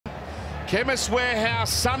Chemist Warehouse,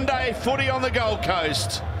 Sunday footy on the Gold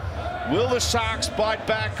Coast. Will the Sharks bite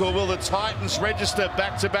back or will the Titans register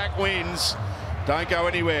back-to-back wins? Don't go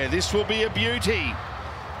anywhere. This will be a beauty.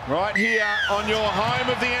 Right here on your home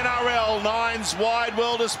of the NRL, Nine's Wide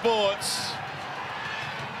World of Sports.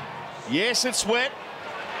 Yes, it's wet,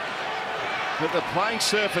 but the playing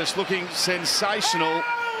surface looking sensational.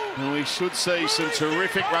 And we should see some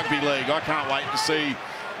terrific rugby league. I can't wait to see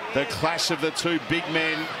the clash of the two big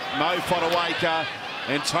men, Mo Fotuaika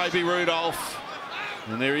and Toby Rudolph.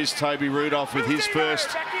 And there is Toby Rudolph with his first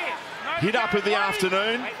hit up of the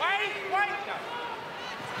afternoon.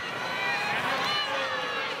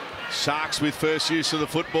 Sharks with first use of the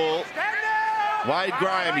football. Wade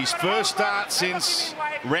Graham, his first start since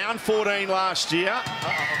round 14 last year.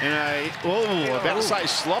 In about to say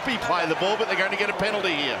sloppy play of the ball, but they're going to get a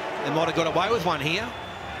penalty here. They might have got away with one here.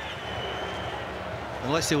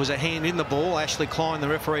 Unless there was a hand in the ball. Ashley Klein, the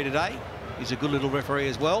referee today. He's a good little referee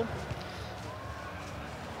as well.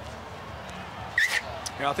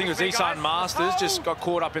 Yeah, I think it was Isan Masters just got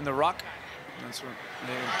caught up in the ruck. That's what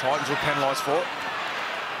the Titans were penalised for.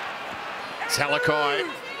 Talakai.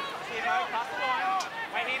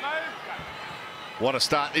 What a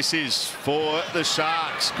start this is for the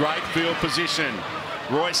Sharks. Great field position.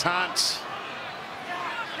 Royce Hunt.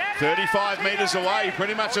 35 metres away,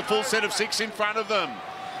 pretty much a full set of 6 in front of them.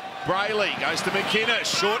 Brayley goes to McInnes,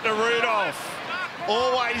 short to Rudolph.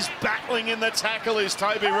 Always battling in the tackle is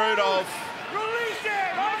Toby Rudolph.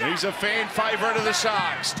 He's a fan favourite of the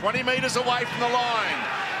Sharks. 20 metres away from the line.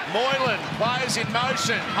 Moylan, players in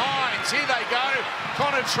motion. Hines, here they go.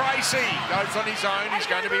 Connor Tracy goes on his own. He's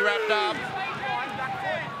going to be wrapped up.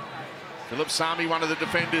 Philip Sami, one of the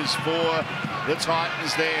defenders for the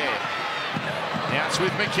Titans there. Now it's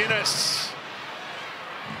with McInnes.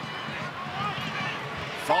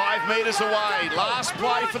 5 metres away. Last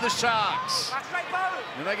play for the Sharks.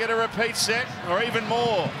 And they get a repeat set or even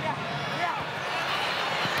more.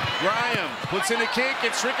 Graham puts in a kick.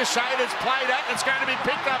 It's ricocheted. It's played at. It's going to be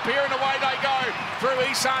picked up here and away they go. Through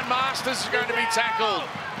Isan Masters is going to be tackled.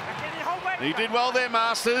 He did well there,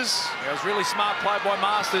 Masters. Yeah, it was really smart play by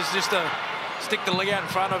Masters just to stick the leg out in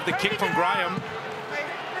front of the kick from Graham.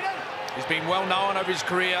 He's been well known over his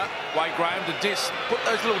career, Wade Graham, to just put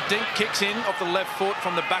those little dink kicks in off the left foot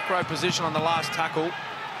from the back row position on the last tackle.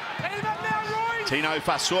 Tino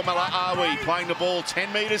Fasuamala-Awi playing the ball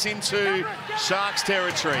 10 metres into Sharks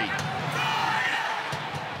territory.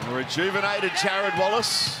 A rejuvenated Jared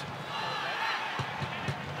Wallace.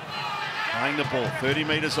 Playing the ball 30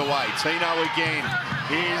 metres away. Tino again.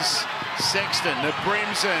 Here's Sexton, the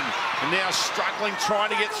Brimson. And now struggling, trying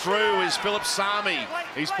to get through is Philip Sami.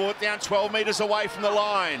 He's brought down 12 metres away from the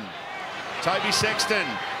line. Toby Sexton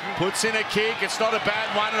puts in a kick. It's not a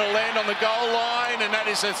bad one. It'll land on the goal line, and that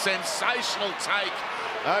is a sensational take.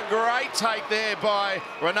 A great take there by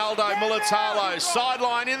Ronaldo Mulatalo.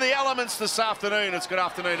 Sideline in the elements this afternoon. It's good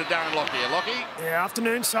afternoon to Darren Lockyer. Lockie? Yeah,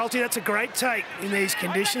 afternoon, Salty. That's a great take in these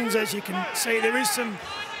conditions. As you can see, there is some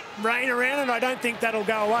rain around, and I don't think that'll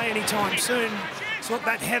go away anytime soon. It's not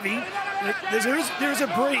that heavy. There is a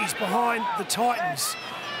breeze behind the Titans,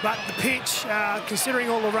 but the pitch, considering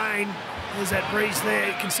all the rain, there's that breeze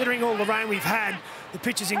there. Considering all the rain we've had, the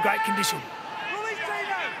pitch is in great condition.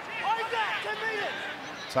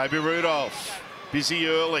 Toby Rudolph, busy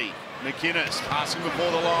early. McInnes passing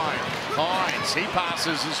before the line. Hines, he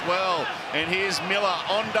passes as well. And here's Miller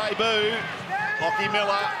on debut. Lockie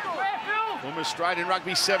Miller, former Australian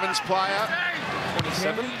Rugby Sevens player.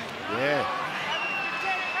 27? Yeah.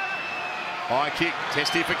 High kick,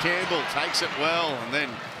 testy for Campbell, takes it well, and then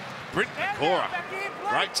Britt Cora,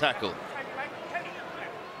 great tackle.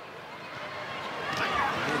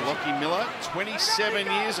 And Lockie Miller, 27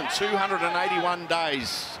 years and 281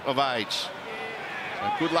 days of age.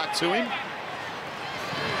 So good luck to him.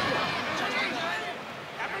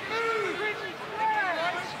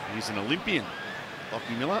 He's an Olympian,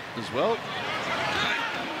 Lockie Miller as well.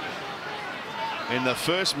 And the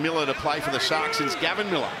first Miller to play for the Sharks since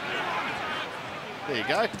Gavin Miller. There you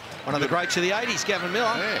go. One of the greats of the 80s, Gavin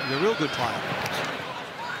Miller. Yeah. He's a real good player.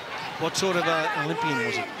 What sort of Olympian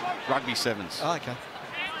was it? Rugby Sevens. Oh, okay.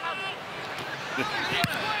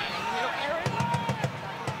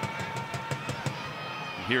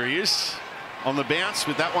 Here he is on the bounce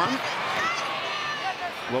with that one.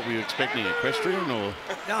 What were you expecting, equestrian or?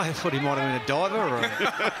 No, I thought he might have been a diver or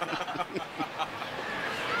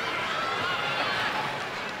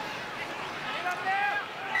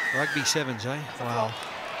Rugby Sevens, eh? Wow.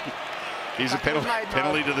 Here's a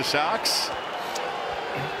penalty to the Sharks.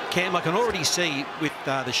 Cam, I can already see with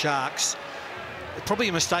the Sharks Probably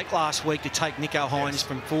a mistake last week to take Nico Hines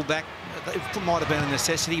from fullback. It might have been a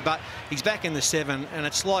necessity, but he's back in the 7, and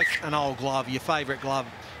it's like an old glove, your favourite glove.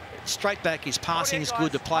 Straight back, his passing is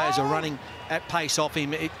good. The players are running at pace off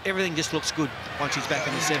him. Everything just looks good once he's back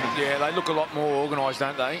in the 7. Yeah, they look a lot more organised,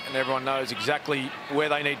 don't they? And everyone knows exactly where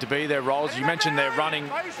they need to be, their roles. You mentioned their running.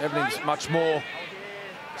 Everything's much more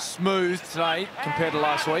smooth today compared to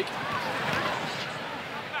last week.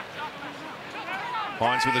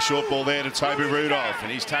 Hines with a short ball there to Toby Rudolph,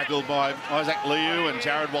 and he's tackled by Isaac Liu and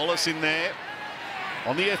Jared Wallace in there.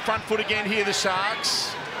 On the front foot again here, the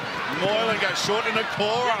Sharks. Moylan goes short to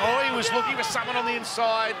Nakora. Oh, he was looking for someone on the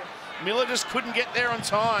inside. Miller just couldn't get there on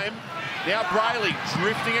time. Now Brayley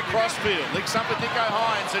drifting across field. Licks up with Nico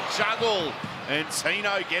Hines, a juggle. And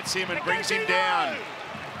Tino gets him and brings him down.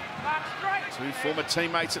 2 former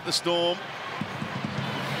teammates at the Storm.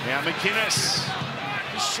 Now McInnes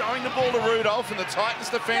is showing the ball to Rudolph, and the Titans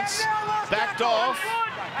defence backed off.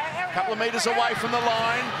 A couple of metres away from the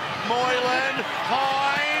line. Moylan,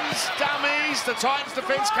 Hines, dummies. The Titans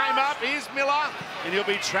defence came up. Here's Miller, and he'll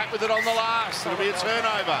be trapped with it on the last. It'll be a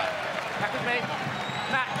turnover.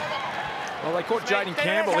 Well, they caught Jaden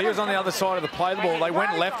Campbell. He was on the other side of the play the ball. They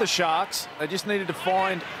went and left the Sharks. They just needed to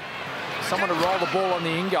find someone to roll the ball on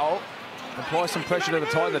the in-goal, apply some pressure to the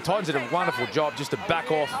Titans. The Titans did a wonderful job just to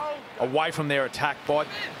back off away from their attack, bide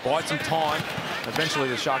some time. Eventually,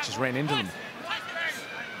 the Sharks just ran into them.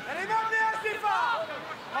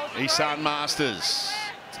 Isan Masters,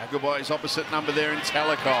 tackled by his opposite number there in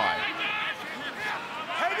Talakai.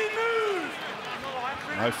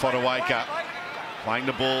 No Fodawaker playing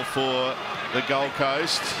the ball for the Gold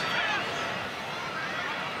Coast.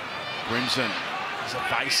 Brimson is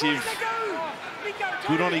evasive,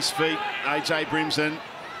 good on his feet. AJ Brimson.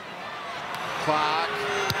 Clark,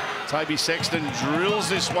 Toby Sexton drills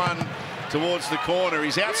this one towards the corner.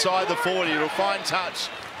 He's outside the 40. It'll find touch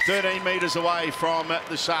 13 metres away from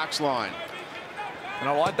the Sharks line. And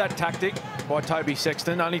I like that tactic by Toby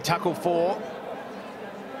Sexton. Only tackle 4.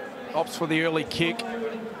 Opts for the early kick.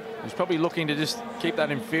 He's probably looking to just keep that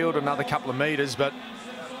in field another couple of metres, but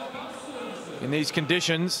in these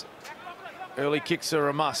conditions, early kicks are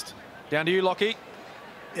a must. Down to you, Lockie.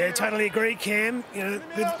 Yeah, totally agree, Cam. You know,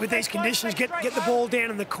 with these conditions, get the ball down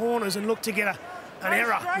in the corners and look to get an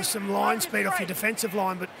error with some line speed off your defensive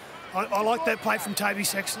line. But I like that play from Toby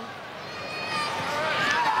Sexton.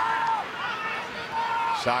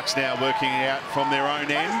 Sharks now working out from their own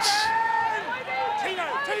ends.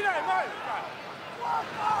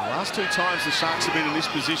 The last 2 times the Sharks have been in this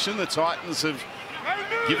position, the Titans have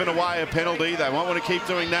given away a penalty. They won't want to keep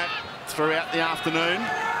doing that throughout the afternoon.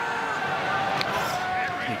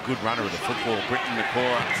 A good runner of the football, Britton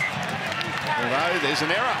Nakora. Although there's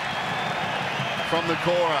an error from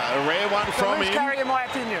Nakora, a rare one from him. Carry, in my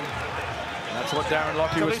opinion. That's what Darren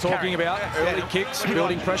Lockie was talking about. Early kicks,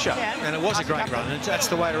 building pressure. And it was a great run. And that's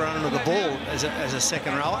the way to run into the ball as a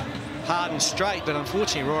second rower. Hard and straight, but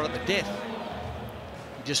unfortunately right at the death.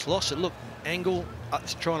 He just lost it. Look, Angle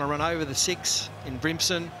trying to run over the 6 in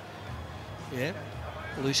Brimson. Yeah,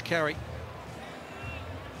 loose carry.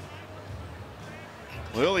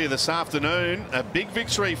 Earlier this afternoon, a big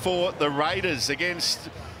victory for the Raiders against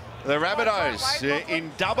the Rabbitohs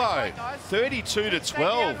in Dubbo,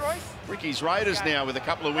 32-12. Ricky's Raiders now with a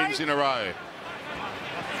couple of wins in a row.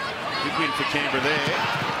 Big win for Canberra there.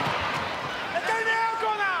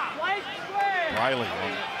 Brayley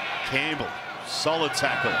on Campbell, solid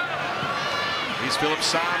tackle. Here's Philip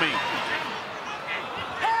Sami.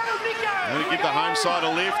 Going to give the home side a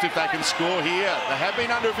lift if they can score here. They have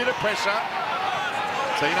been under a bit of pressure.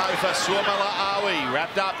 Tino Fasuamala-Awi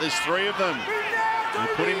wrapped up. There's 3 of them. They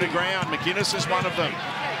put him to ground. McInnes is one of them.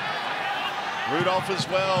 Rudolph as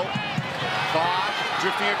well. Clark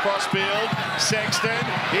drifting across field. Sexton.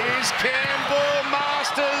 Here's Campbell.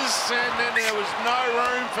 Masters. And then there was no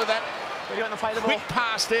room for that quick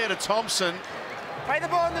pass there to Thompson.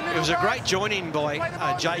 It was a great join-in by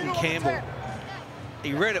Jaden Campbell.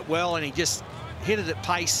 He read it well and he just hit it at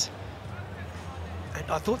pace. And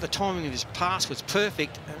I thought the timing of his pass was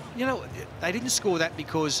perfect. And, you know, they didn't score that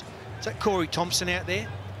because... Is that Corey Thompson out there?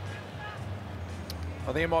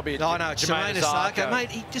 I think it might be... No, it's Jermaine Asako. Mate,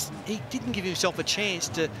 he didn't give himself a chance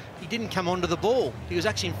to... He didn't come onto the ball. He was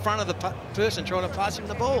actually in front of the person trying to pass him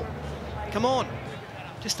the ball. Come on.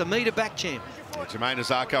 Just a metre back, champ. Yeah, Jermaine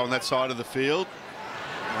Asako on that side of the field.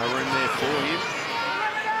 No room there for him.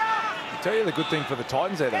 I'll tell you the good thing for the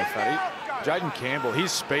Titans there, though, Fatty. Jaden Campbell,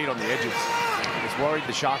 his speed on the edges. He's worried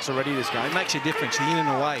the Sharks already this game. It makes a difference, in and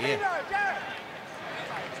away, yeah.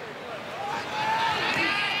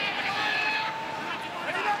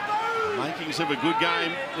 Makings of a good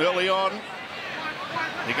game early on.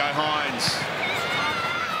 Nico Hines.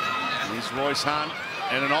 Here's Royce Hunt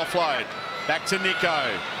and an offload. Back to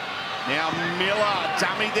Nico. Now Miller,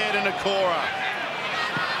 dummy there to Nakora.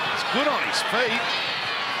 He's good on his feet.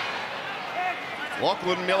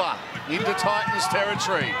 Lachlan Miller into Titans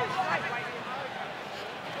territory.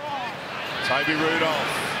 Toby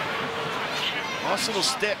Rudolph. Nice little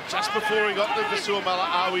step just before he got to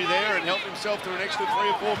Vasuamala-Awi there and helped himself to an extra 3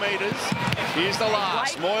 or 4 metres. Here's the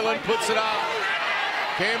last. Moylan puts it up.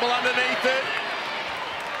 Campbell underneath it.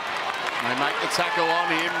 They make the tackle on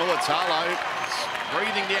him. Mulatalo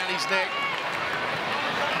breathing down his neck.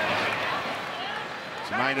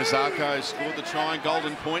 Jermaine Azarko scored the try and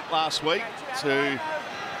golden point last week to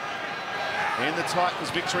end the Titans'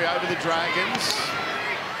 victory over the Dragons.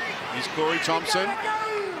 Here's Corey Thompson.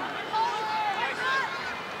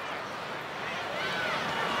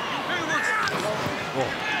 Oh,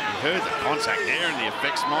 you heard the contact there and the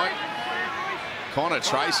effects, Mike. Connor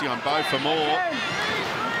Tracy on both for more.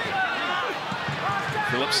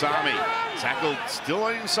 Philip Sami tackled still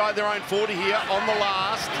inside their own 40 here on the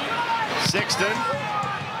last. Sexton.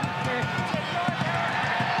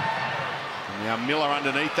 And now Miller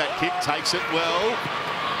underneath that kick takes it well.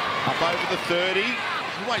 Up over the 30.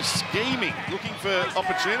 Always scheming, looking for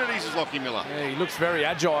opportunities is Lachie Miller. Yeah, he looks very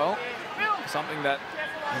agile. Something that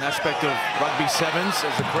an aspect of rugby sevens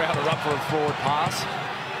as the crowd are up for a forward pass.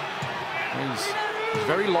 He's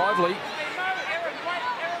very lively.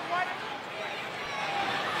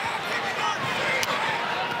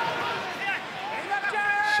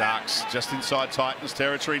 Sharks just inside Titans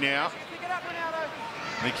territory now.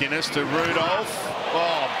 McInnes to Rudolph.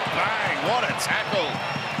 Oh, bang, what a tackle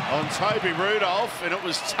on Toby Rudolph, and it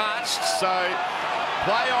was touched, so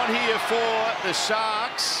play on here for the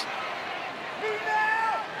Sharks.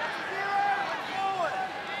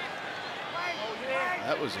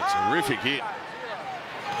 That was a terrific hit.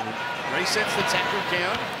 Resets the tackle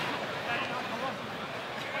count.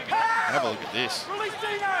 Have a look at this.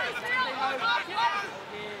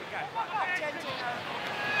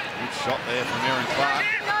 Good shot there from Aaron Clark.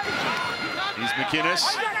 Here's McInnes.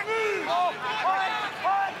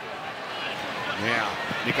 Now,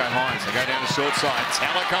 Nico Hines, they go down the short side.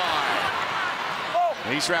 Talakai.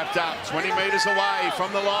 He's wrapped up 20 metres away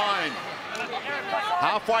from the line.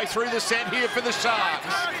 Halfway through the set here for the Sharks.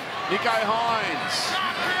 Nico Hines.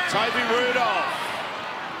 Toby Rudolph.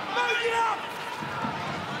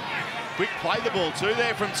 Quick play the ball too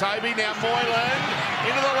there from Toby. Now Moylan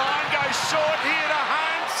into the line, goes short here to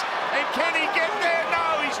Hunt. And can he get there?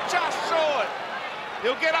 No, he's just short.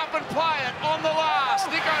 He'll get up and play it on the last.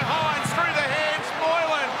 Nico Hines through the hands.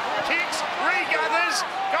 Moylan kicks, regathers,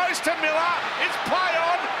 goes to Miller. It's play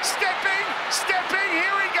on, stepping.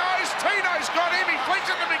 Here he goes. Tino's got him. He flicks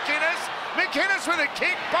it to McInnes. McInnes with a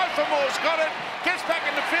kick. Both for Moore's got it. Gets back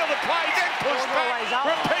in the field of play. Then pushed back.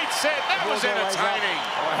 Repeat set. That was entertaining.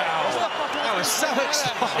 Wow. That was so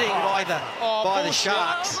exciting by the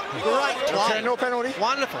Sharks. Great play. No penalty.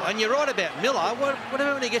 Wonderful. And you're right about Miller. What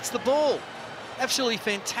about when he gets the ball? Absolutely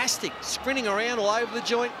fantastic. Sprinting around all over the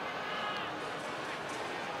joint.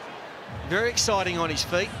 Very exciting on his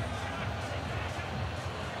feet.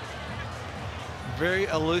 Very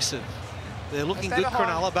elusive. They're looking good,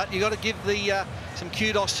 Cronulla, but you've got to give the some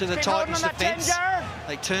kudos to the Titans defence.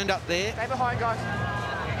 They turned up there. Stay behind, guys.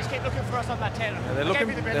 Just keep looking for us on that 10. Yeah,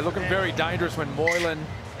 they're looking very dangerous when Moylan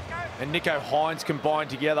and Nico Hines combine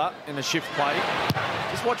together in the shift play.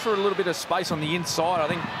 Just watch for a little bit of space on the inside. I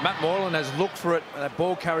think Matt Moylan has looked for it, that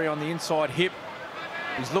ball carry on the inside hip.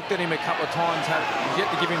 He's looked at him a couple of times, he's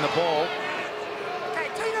yet to give him the ball.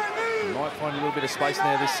 He might find a little bit of space in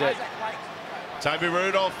there this set. Toby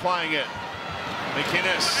Rudolph playing it.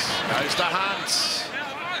 McInnes goes to Hunt.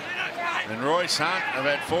 And Royce Hunt have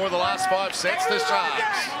had 4 of the last 5 sets, the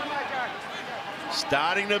Sharks.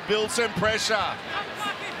 Starting to build some pressure.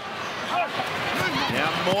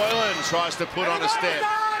 Now Moylan tries to put on a step.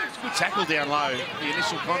 Good tackle down low. The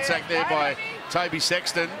initial contact there by Toby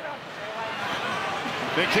Sexton.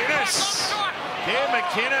 McInnes. Yeah,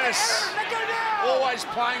 McInnes. Always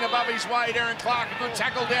playing above his weight. Aaron Clark, a good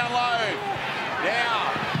tackle down low. Now,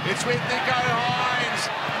 it's with Nico Hines.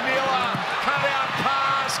 Miller, cut out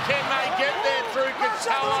pass. Can they get there through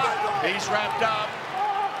Katoa? He's wrapped up.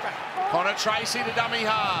 Connor Tracy to dummy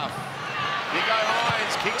half. Nico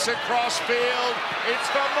Hines kicks across field. It's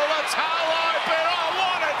from Mulatalo, but oh,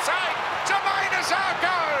 what a take! Jermaine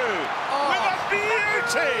Azarko with a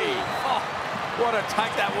beauty! Oh, what a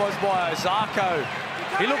take that was by Azarko.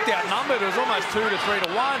 He looked outnumbered. It was almost 2 to 3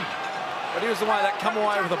 to 1. But he was the way that come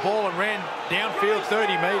away with the ball and ran downfield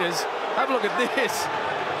 30 metres. Have a look at this.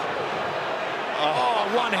 Oh,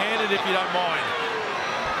 one-handed if you don't mind.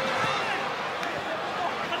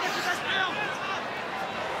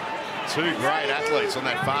 Two great athletes on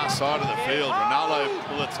that far side of the field. Ronaldo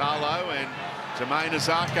Pulatalo and Jermaine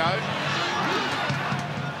Azarko.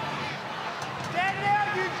 Stand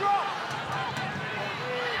down, you drop.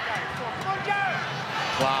 Come on, Joe.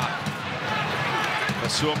 Clark.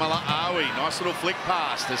 Aui. Nice little flick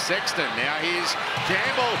pass to Sexton. Now here's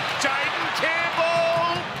Campbell. Jaden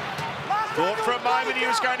Campbell. Thought for a moment he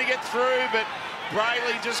was going to get through, but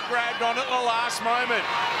Brayley just grabbed on it at the last moment.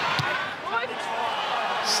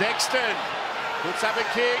 Sexton puts up a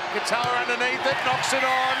kick. Katoa underneath it, knocks it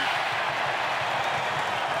on.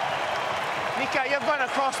 Nico, you've gone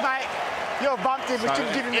across, mate. You're bumped him, but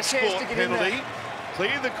didn't give him a chance to get in there.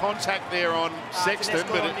 Clear the contact there on Sexton,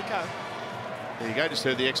 but Nico. There you go. Just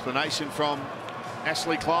heard the explanation from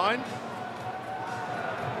Ashley Klein.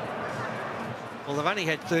 Well, they've only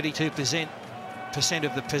had 32%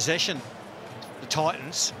 of the possession, the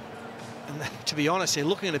Titans, and to be honest, they're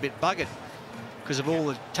looking a bit buggered because of all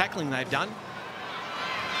the tackling they've done.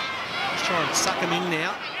 Just try and suck them in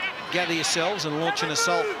now, gather yourselves and launch an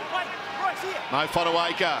assault. Mo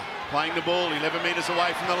Fotuaika playing the ball 11 metres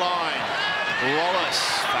away from the line. Wallace,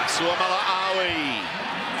 Fasua Mala'awi.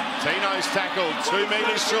 Tino's tackled 2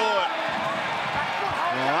 metres short.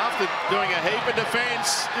 Well, after doing a heap of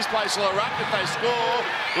defence, this place will erupt if they score.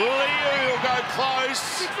 Liu will go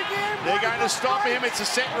close. They're going to stop him. It's a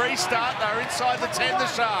set restart. They're inside the 10, the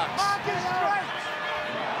Sharks.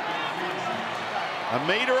 A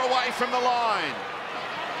metre away from the line.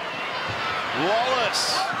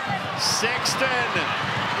 Wallace, Sexton,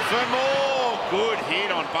 for more. Good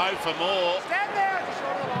hit on Bo for more. Stand there.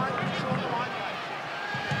 Short of the line.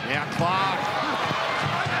 Now Clark.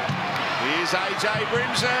 Here's AJ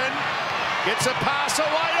Brimson. Gets a pass away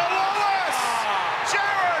to Wallace.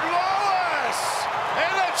 Jared Wallace.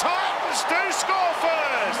 And the Titans do score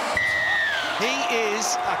first. He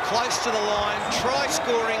is a close to the line,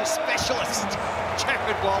 try-scoring specialist,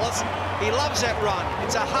 Jared Wallace. He loves that run.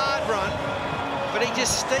 It's a hard run, but he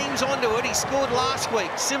just steams onto it. He scored last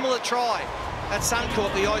week, similar try at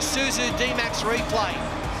Suncorp, the Isuzu D-Max replay.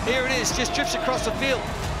 Here it is, just drifts across the field.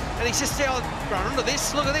 And he's just now run under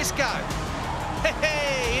this. Look at this go.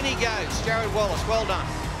 Hey, in he goes. Jared Wallace, well done.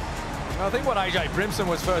 I think what AJ Brimson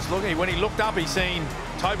was first looking at, when he looked up, he seen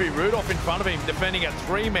Toby Rudolph in front of him defending a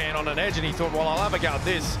 3-man on an edge, and he thought, well, I'll have a go at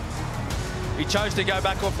this. He chose to go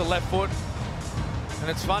back off the left foot. And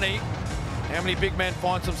it's funny, how many big men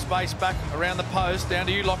find some space back around the post? Down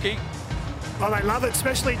to you, Lockie. Well, they love it,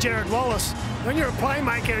 especially Jared Wallace. When you're a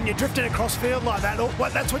playmaker and you're drifting across field like that,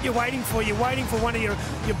 that's what you're waiting for. You're waiting for one of your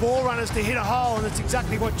ball runners to hit a hole, and that's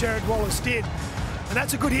exactly what Jared Wallace did. And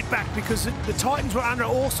that's a good hit back because the Titans were under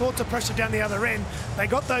all sorts of pressure down the other end. They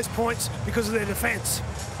got those points because of their defence.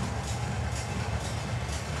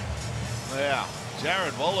 Now,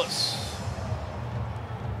 Jared Wallace.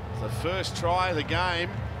 The first try of the game.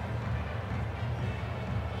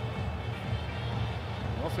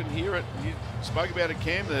 You often hear it. You spoke about it,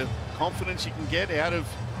 Cam, the confidence you can get out of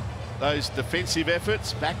those defensive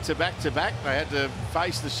efforts back to back to back. They had to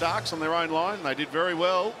face the Sharks on their own line. They did very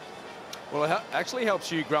well. Well, it actually helps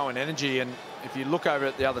you grow in energy. And if you look over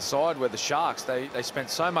at the other side where the Sharks, they spent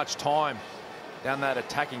so much time down that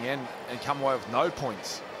attacking end and come away with no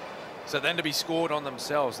points. So then to be scored on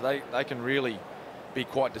themselves, they can really be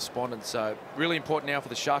quite despondent. So really important now for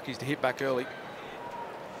the Sharkies to hit back early.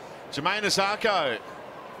 Jermaine Azarko,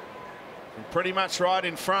 pretty much right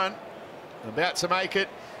in front, about to make it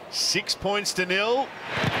 6 points to 0.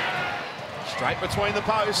 Straight between the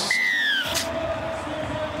posts.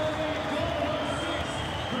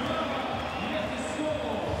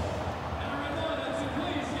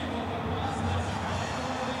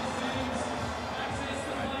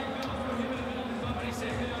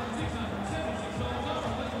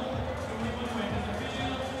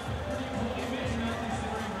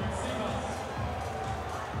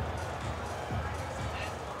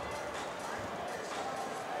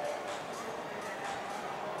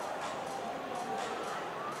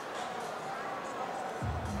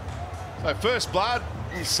 So first blood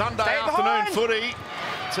in Sunday afternoon footy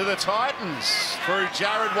to the Titans through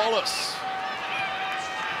Jared Wallace.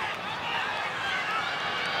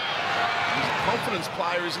 He's a confidence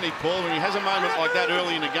player, isn't he, Paul? When he has a moment like that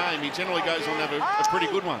early in the game, he generally goes on to have a pretty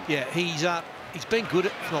good one. Yeah, he's been good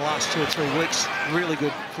for the last 2 or 3 weeks. Really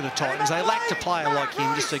good for the Titans. They lacked a player like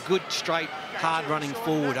him, just a good, straight, hard-running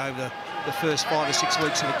forward over the first 5 or 6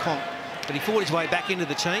 weeks of the comp. But he fought his way back into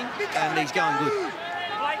the team, and he's going good.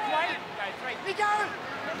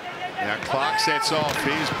 Now Clark sets off.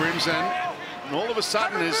 Here's Brimson. And all of a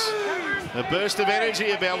sudden there's a burst of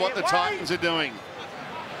energy about what the Titans are doing.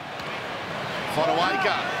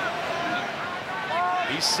 Fotuaika.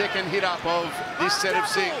 His second hit up of this set of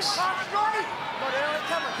 6.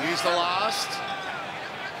 Here's the last.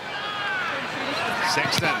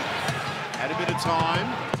 Sexton had a bit of time.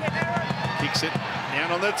 Kicks it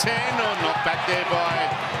down on the 10, or knocked back there by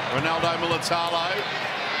Ronaldo Mulatalo.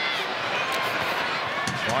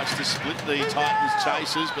 Tries to split the Titans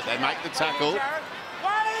chasers, but they make the tackle.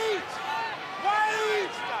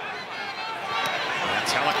 Now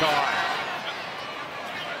Talakai.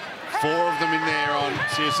 4 of them in there on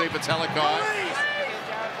CSC for Talakai.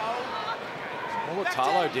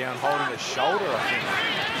 Mulatalo down, holding the shoulder, I think.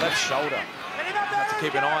 Left shoulder. Have to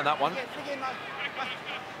keep an eye on that one.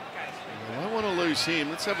 I don't want to lose him.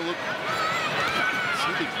 Let's have a look.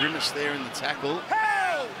 See the grimace there in the tackle.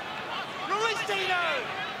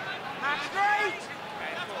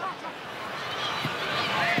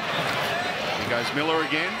 Here goes Miller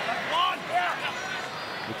again.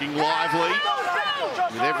 Looking lively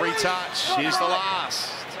with every touch. Here's the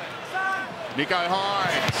last. Nico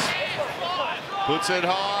Hines puts it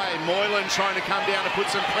high. Moylan trying to come down to put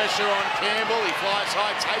some pressure on Campbell. He flies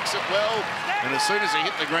high, takes it well. And as soon as he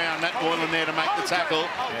hit the ground, Matt Moylan there to make the tackle.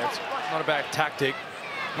 Yeah, it's not a bad tactic.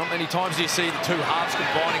 Not many times do you see the two halves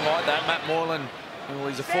combining like that. Matt Moylan, well,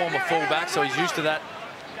 he's a former fullback, so he's used to that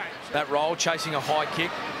role, chasing a high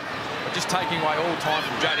kick, but just taking away all time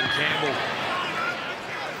from Jaden Campbell.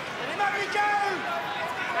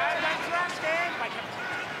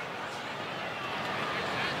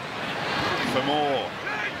 For more.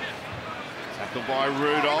 Tackled by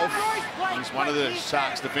Rudolph. He's one of the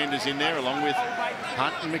Sharks defenders in there, along with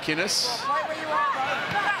Hunt and McInnes.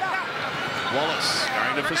 Wallace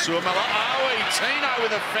going to Fasuamala. Tino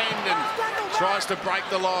with a fend and tries to break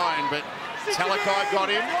the line, but Talakai got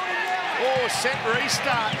him. Oh, set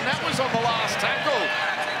restart, and that was on the last tackle.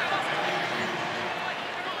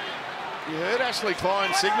 You heard Ashley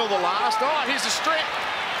Klein signal the last. Oh, here's a strip.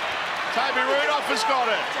 Toby Rudolph has got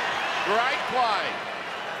it. Great play.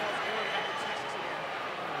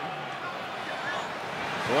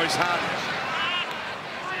 Royce Hunt.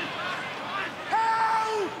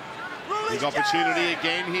 Big opportunity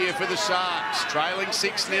again here for the Sharks, trailing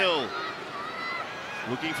 6-0.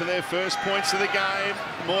 Looking for their first points of the game.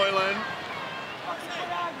 Moylan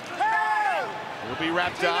will be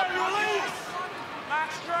wrapped up.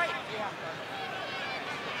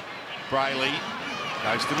 Brayley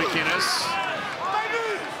goes to McInnes.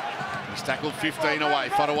 He's tackled 15 away.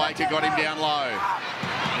 Fodawaker got him down low.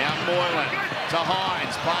 Now Moylan to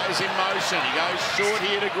Hines, players in motion. He goes short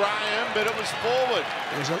here to Graham, but it was forward.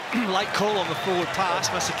 There's a late call on the forward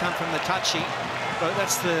pass, must have come from the touchy. But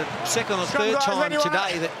that's the second or third time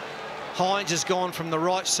today that Hines has gone from the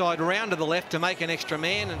right side round to the left to make an extra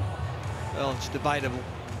man, and well, it's debatable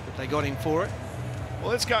that they got him for it.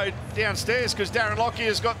 Well, let's go downstairs because Darren Lockyer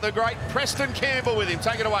has got the great Preston Campbell with him.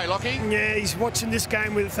 Take it away, Lockyer. Yeah, he's watching this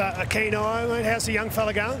game with a keen eye. How's the young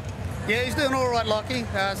fella going? Yeah, he's doing all right, Lockie.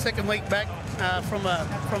 Second week back from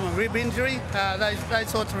a rib injury. Those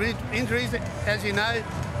sorts of injuries, as you know,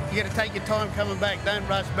 you got to take your time coming back. Don't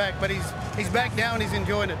rush back. But he's back now and he's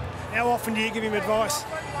enjoying it. How often do you give him advice?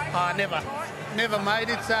 Never, mate.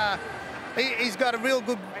 He's got a real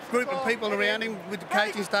good group of people around him with the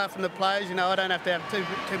coaching staff and the players. You know, I don't have to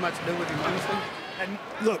have too much to do with him, honestly. And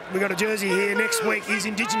look, we've got a jersey here. Next week is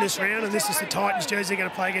Indigenous round, and this is the Titans jersey. They're going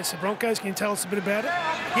to play against the Broncos. Can you tell us a bit about it?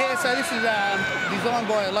 Yeah, so this is designed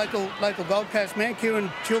by a local Gold Coast man,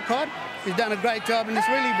 Kieran Chilcott. He's done a great job, and it's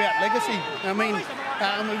really about legacy. I mean,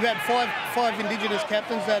 we've had five Indigenous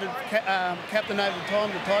captains that have captained over the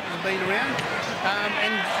time the Titans have been around,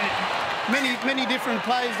 and many different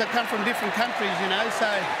players that come from different countries, you know. So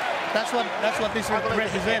that's what this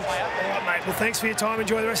represents. All right, mate. Well, thanks for your time.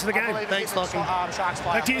 Enjoy the rest of the game. Thanks, Lockie.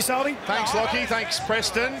 Back to you, Salty. Thanks, Lockie. Thanks,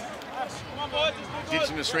 Preston.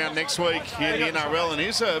 Indigenous round next week here in the NRL, and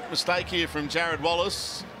here's a mistake here from Jared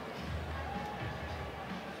Wallace.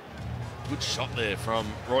 Good shot there from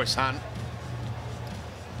Royce Hunt.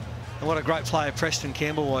 And what a great player Preston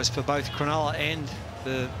Campbell was for both Cronulla and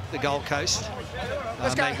the Gold Coast.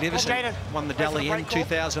 Magnificent. Won the Dally in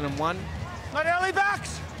 2001. Not early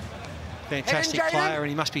backs. Fantastic player, and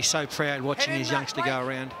he must be so proud watching his youngster go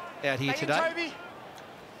around out here today.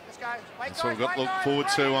 That's what we've got to look forward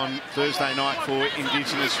to on Thursday night for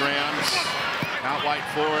Indigenous rounds. Can't wait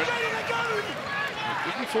for it.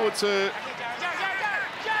 Looking forward to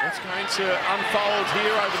what's going to unfold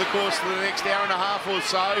here over the course of the next hour and a half or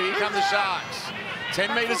so. Here come the Sharks.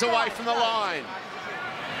 10 metres away from the line.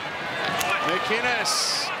 Cam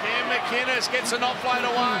McInnes gets an offload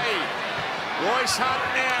away. Royce Hunt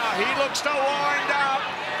now, he looks to wind up.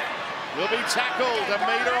 Will be tackled a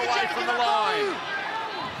metre away from the line.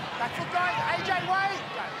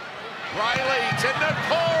 Brayley to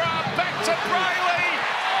Nakora, back to Brayley.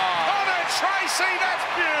 Connor Tracy, that's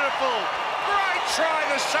beautiful. Great try,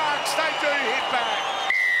 the Sharks, they do hit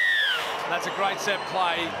back. That's a great set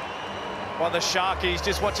play by the Sharkies.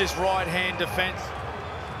 Just watch this right-hand defence.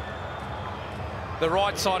 The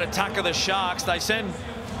right side attack of the Sharks. They send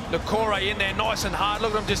Nakora in there nice and hard.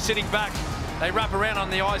 Look at him just sitting back. They wrap around on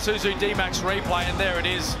the Isuzu D-Max replay, and there it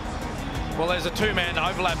is. Well, there's a two-man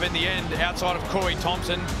overlap in the end outside of Corey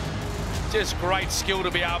Thompson. Just great skill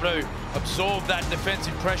to be able to absorb that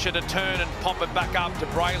defensive pressure to turn and pop it back up to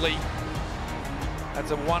Brayley.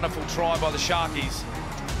 That's a wonderful try by the Sharkies.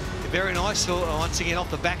 Very nice, once again off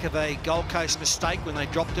the back of a Gold Coast mistake when they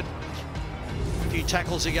dropped it a few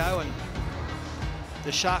tackles ago, and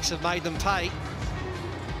the Sharks have made them pay.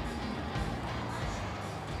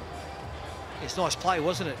 It's a nice play,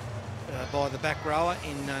 wasn't it, by the back rower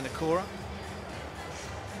in Nakora.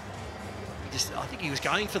 I think he was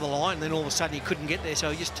going for the line, and then all of a sudden he couldn't get there,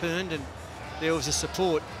 so he just turned and there was a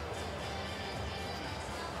support.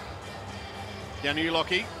 Down to you,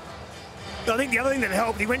 Lockie. I think the other thing that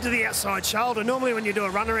helped, he went to the outside shoulder. Normally when you do a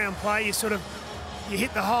runaround play, you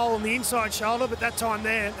hit the hole on the inside shoulder, but that time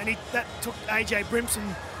there, and that took AJ Brimson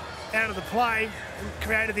out of the play and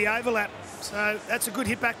created the overlap. So that's a good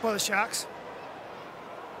hit back by the Sharks.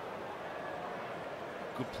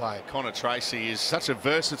 Good play. Connor Tracy is such a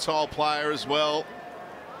versatile player as well.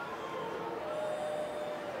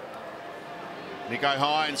 Nico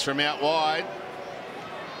Hines from out wide.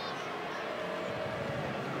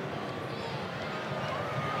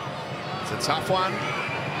 It's a tough one.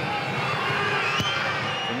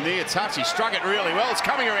 From near touch, he struck it really well. It's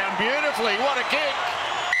coming around beautifully. What a kick.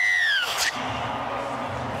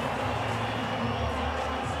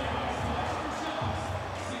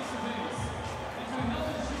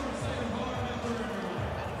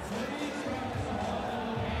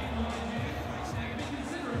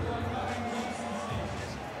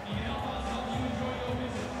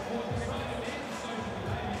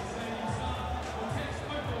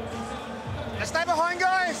 Stay behind,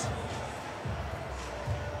 guys.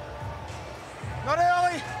 Not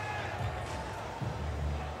early.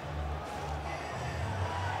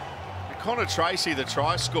 Connor Tracy, the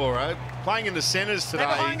try scorer, playing in the centres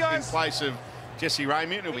today in place of Jesse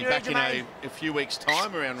Rayment. He'll be back in a few weeks'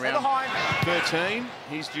 time, around round 13.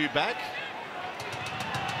 He's due back.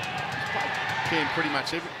 He's played pretty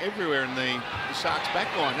much everywhere in the Sharks' back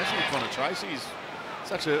line, hasn't he, Connor Tracy? He's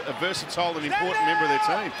such a versatile and important member of their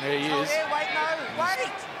team. Yeah, he is.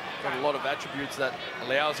 Got a lot of attributes that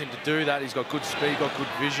allows him to do that. He's got good speed, got good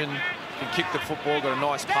vision, can kick the football, got a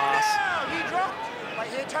nice pass. He dropped. Right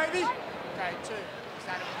here, Toby. Okay, 2.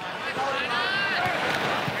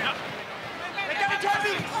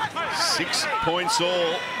 Toby. 6 points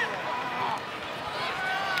all.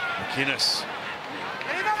 McInnes.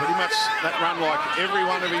 Pretty much that run, like every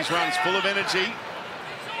one of his runs, full of energy.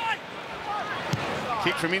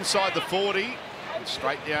 Kick from inside the 40, and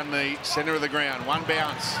straight down the centre of the ground. One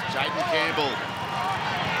bounce, Jaden Campbell.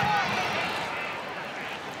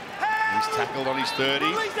 He's tackled on his 30.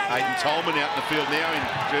 Hayden Tolman out in the field now in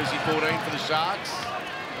jersey 14 for the Sharks.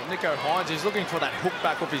 Well, Nico Hines is looking for that hook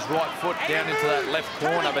back off his right foot down into that left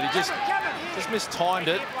corner, but he just mistimed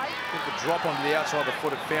it. I think the drop onto the outside of the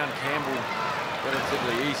foot had found Campbell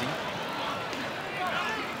relatively easy.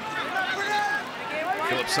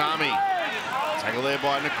 Philip Sami. Tackle there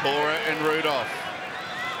by Nakora and Rudolph.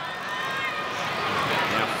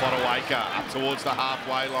 Now Fodawaker up towards the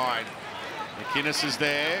halfway line. McInnes is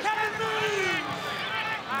there.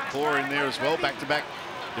 Nakora in there as well. Back-to-back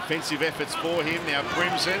defensive efforts for him. Now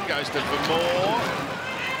Brimson goes to Vermore.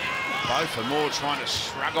 Both Vermore trying to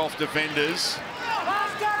shrug off defenders.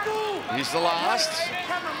 Here's the last.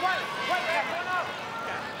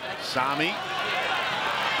 Sami.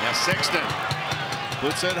 Now Sexton.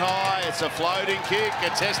 Puts it high, it's a floating kick. A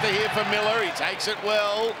tester here for Miller, he takes it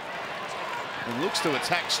well. And looks to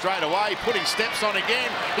attack straight away, putting steps on again.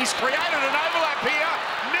 He's created an overlap here.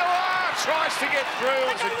 Miller tries to get through.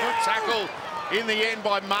 It's a good tackle in the end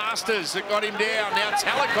by Masters that got him down. Now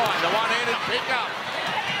Talakai, the one-handed pickup.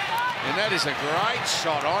 And that is a great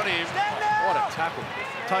shot on him. What a tackle.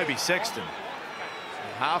 Toby Sexton.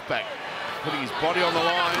 Halfback, putting his body on the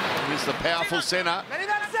line. Here's the powerful centre.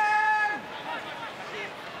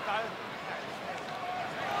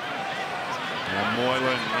 Now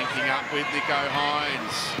Moylan linking up with Nico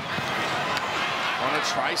Hines. Connor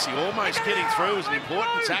Tracy almost getting through. It was an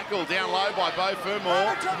important tackle down low by Beau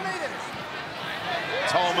Fermor.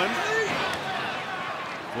 Tolman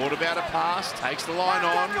thought about a pass, takes the line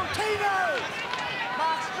on.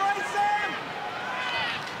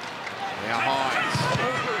 Now Hines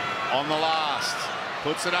on the last.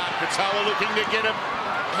 Puts it up. Katoa looking to get a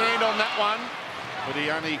hand on that one. But he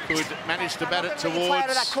only could manage to bat it towards... Play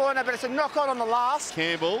to that corner, but it's a knock-on on the last.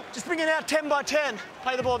 Campbell. Just bring it out 10 by 10.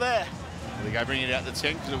 Play the ball there. There we go, bringing it out the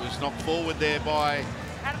 10 because it was knocked forward there by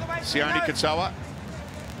Sione Katoa.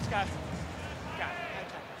 Let's go.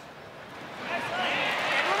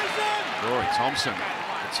 Rory Thompson.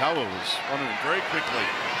 Katoa was on it very quickly.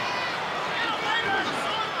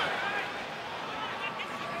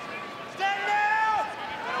 Stand now.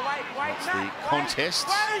 That's the contest.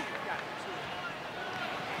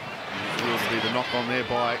 It will be the knock on there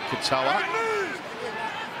by Katoa.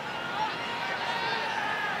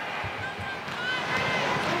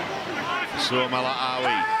 Suomala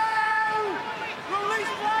Awi.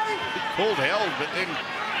 Called held, but then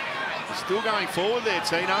still going forward there,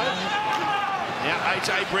 Tino. Now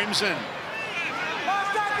AJ Brimson.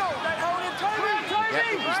 That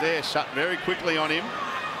was there, shut very quickly on him.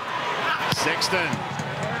 Sexton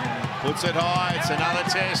puts it high. It's another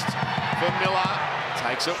test for Miller.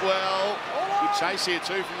 Takes it well. Good chase here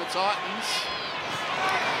too from the Titans.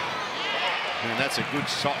 And that's a good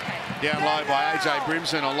shot down low by AJ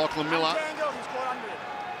Brimson on Lachlan Miller.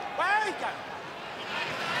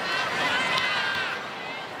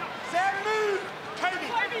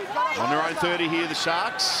 On their own 30 here, the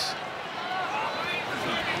Sharks.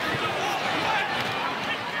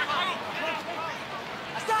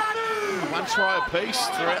 One try apiece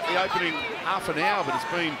throughout the opening half an hour, but it's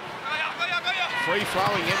been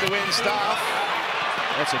free-flowing end-to-end stuff.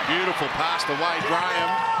 That's a beautiful pass to Wade Graham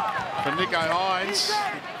from Nico Hines.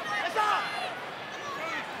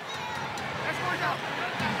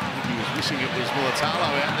 He was wishing it was Mulatalo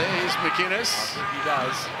out there. Here's McInnes. I think he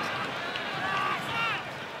does.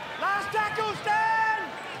 Last tackle, Stan!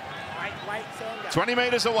 Wait, Sam. 20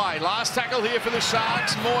 metres away. Last tackle here for the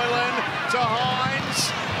Sharks. Moylan to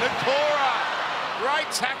Hines. Nakora.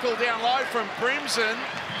 Great tackle down low from Brimson.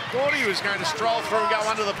 Thought he was going to stroll through and go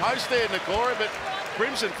under the post there, Nakora, but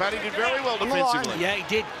Brimson, Fatty, did very well defensively. Yeah, he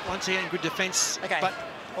did. Once again, good defence. Okay. But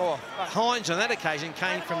Hines on that occasion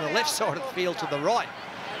came from the left side of the field to the right.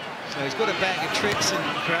 So he's got a bag of tricks and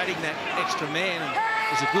creating that extra man. And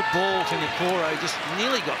it was a good ball to Nakora, who just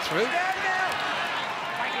nearly got through.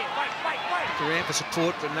 The ramp for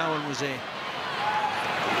support, but no one was there.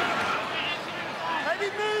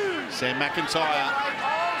 Sam McIntyre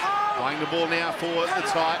playing the ball now for the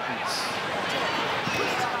Titans.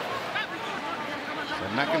 So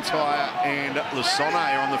McIntyre and Lasone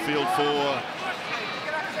are on the field for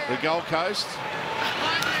the Gold Coast.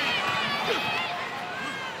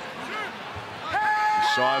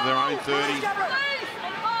 Shy of their own 30.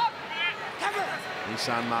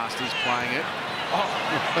 Nissan Masters playing it.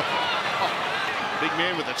 Big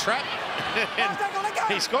man with the trap.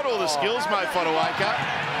 He's got all the skills, Mo Fotuaika.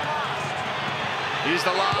 Here's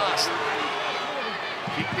the last.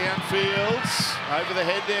 Kick downfields. Over the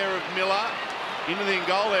head there of Miller. Into the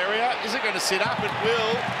in-goal area. Is it going to sit up? It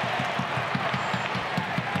will.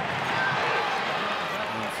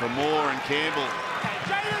 And for Moore and Campbell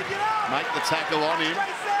make the tackle on him.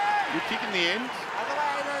 Good kick in the end.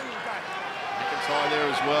 McIntyre there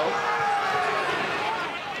as well.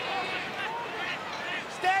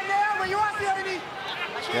 Stand down where you are, Fiona.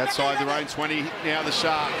 Outside their own 20 now, the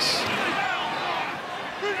Sharks.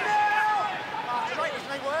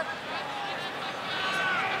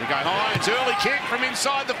 They go Hines, early kick from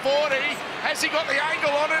inside the 40. Has he got the angle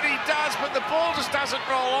on it? He does, but the ball just doesn't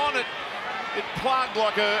roll on it. It plugged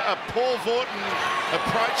like a Paul Vorton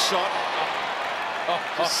approach shot.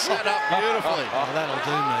 Just set up beautifully. Oh, that'll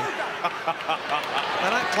do me. They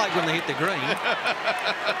don't plug when they hit the green.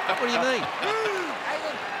 What do you mean?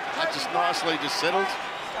 That just nicely just settled.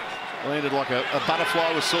 Landed like a butterfly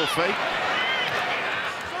with sore feet.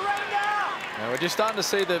 Now we're just starting to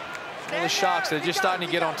see the Sharks, they're just starting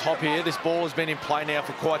to get on top here. This ball has been in play now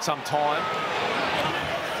for quite some time.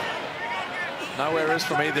 No errors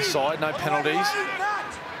from either side, no penalties.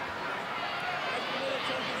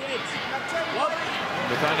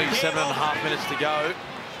 With only 7.5 minutes to go.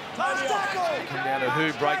 Come down to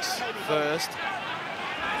who breaks first.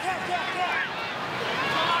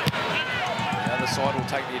 The other side will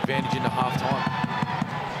take the advantage into half-time.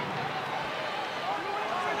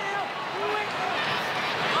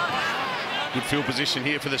 Good field position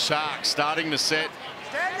here for the Sharks, starting to set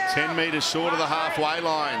 10 metres short of the halfway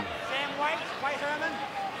line.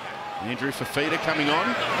 Andrew Fafita coming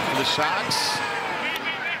on for the Sharks.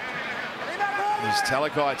 As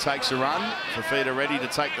Talakai takes a run, Fafita ready to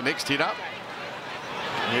take the next hit up.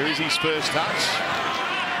 Here is his first touch.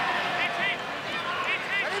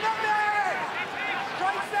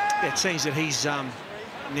 It seems that he's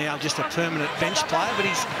now just a permanent bench player, but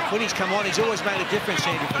when he's come on, he's always made a difference,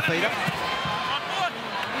 Andrew Fafita.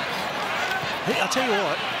 I'll tell you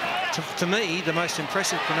what, to me, the most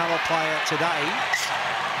impressive Cronulla player today,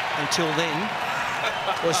 until then,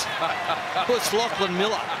 was Lachlan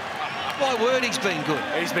Miller. My word, he's been good.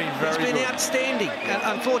 He's been very good. He's been outstanding.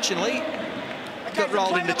 Unfortunately, got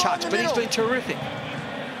rolled into touch, but he's been terrific.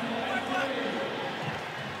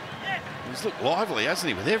 He's looked lively, hasn't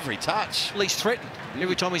he, with every touch? Well, he's threatened.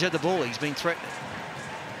 Every time he's had the ball, he's been threatened.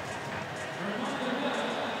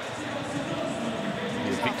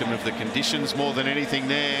 He's a victim of the conditions more than anything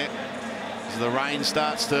there. As the rain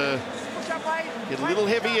starts to get a little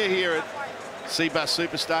heavier here at Cbus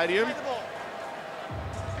Super Stadium.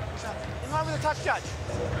 In line with the touch, judge.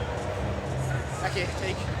 Back here,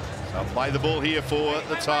 Teague. So I'll play the ball here for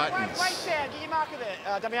the Titans. Wait there, get your marker there.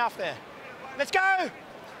 Dummy half there. Let's go!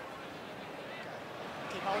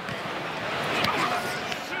 Keep holding.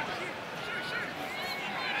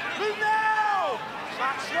 Move now!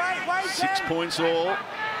 Back straight, wait 6 points all.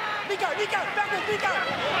 Nico, backwards, Nico!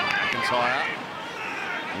 McIntyre.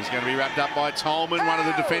 He's going to be wrapped up by Tolman, one of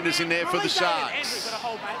the defenders in there for the Sharks.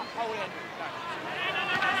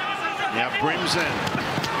 Now Brimson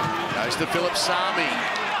goes to Philip Sami.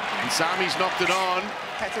 And Sami's knocked it on.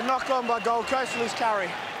 That's a knock on by Gold Coast, loose carry.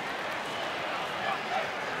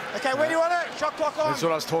 Okay, where do you want it? Shot clock on. That's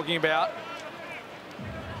what I was talking about.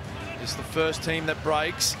 It's the first team that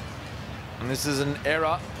breaks. And this is an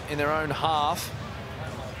error in their own half.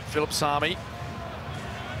 Philip Sami.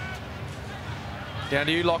 Down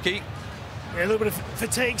to you, Lockie. Yeah, a little bit of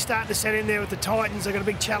fatigue starting to set in there with the Titans. They've got a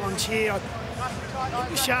big challenge here.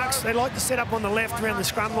 The Sharks, they like to set up on the left around the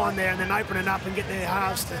scrum line there and then open it up and get their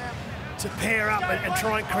halves to pair up and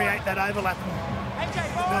try and create that overlap.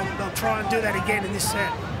 They'll try and do that again in this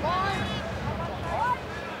set.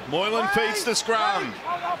 Moylan feeds the scrum.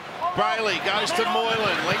 Brayley goes to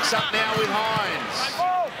Moylan, links up now with Hines.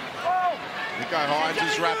 Nico Hines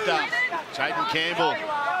is wrapped up. Jaden Campbell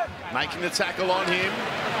making the tackle on him.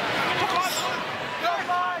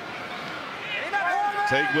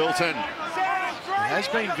 Teague Wilton has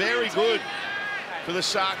been very good for the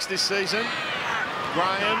Sharks this season.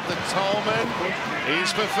 Graham, the Tolman,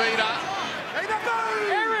 here's Fafita.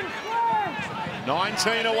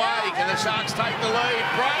 19 away, can the Sharks take the lead?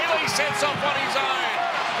 Brayley sets off on his own.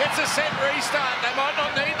 Gets a set restart, they might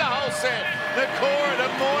not need the whole set. Nakora to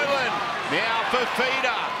Moylan, now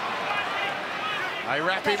Fafita. They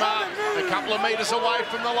wrap him up a couple of metres away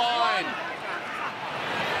from the line.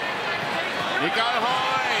 Nico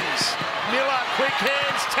Hines, Miller, quick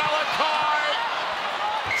hands, Talakai.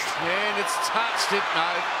 And it's touched it,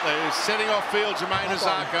 no. They're setting off field, Jermaine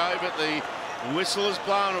Azarko, but the whistle is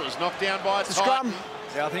blown. It was knocked down by a Titan.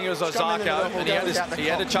 Yeah, I think it was Azarko, and he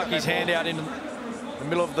had to chuck his hand out in the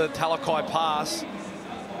middle of the Talakai pass.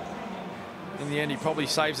 In the end, he probably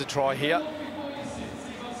saves a try here.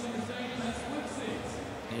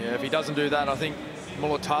 Yeah, if he doesn't do that, I think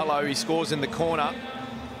Mulatalo, he scores in the corner.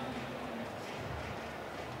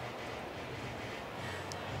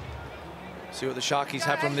 See what the Sharkies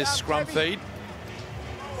have from this scrum feed.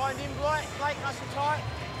 Find him, Blake, nice and tight.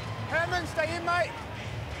 Herman, stay in, mate.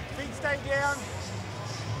 Feet stay down.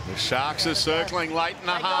 The Sharks are circling late in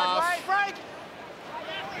the half. Break.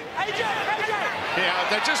 AJ! Yeah,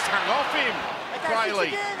 they just hung off him,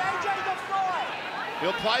 Brayley.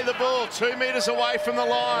 He'll play the ball 2 metres away from the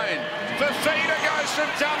line. Fafita goes from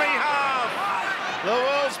dummy half. The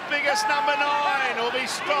world's biggest number 9 will be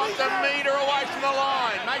stopped a metre away from the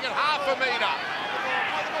line. Make it half a metre.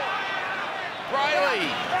 Brayley,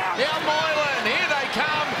 now Moylan, here they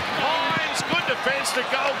come. Hines, good defence to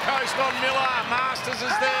Gold Coast on Miller. Masters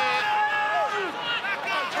is there.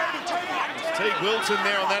 Teague Wilton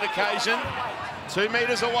there on that occasion. 2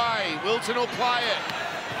 metres away, Wilton will play it.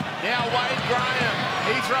 Now Wade Graham,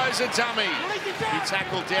 he throws a dummy. He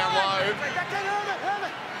tackled down low.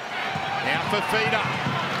 Now Fafita.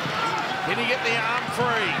 Can he get the arm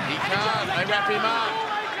free? He can't, they wrap him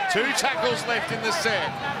up. 2 tackles left in the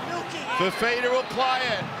set. Fafita will play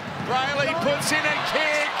it. Brayley puts in a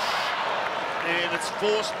kick. And it's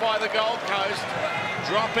forced by the Gold Coast.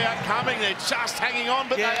 Dropout coming, they're just hanging on,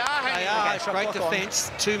 but yeah, they are hanging on. It's great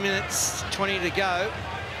defence, 2 minutes 20 to go.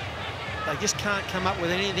 They just can't come up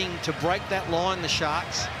with anything to break that line, the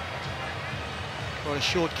Sharks. Got a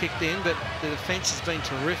short kick then, but the defence has been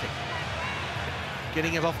terrific.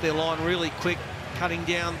 Getting it off their line really quick, cutting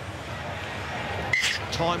down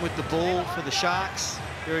time with the ball for the Sharks.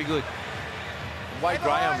 Very good. Wade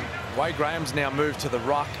Graham's now moved to the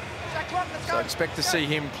ruck. So I expect to see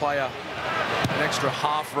him play an extra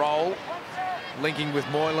half role. linking with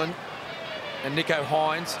Moylan and Nico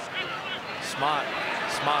Hines. Smart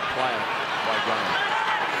player by Graham.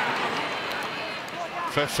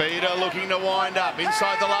 Fafita looking to wind up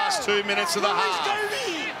inside the last 2 minutes of the half.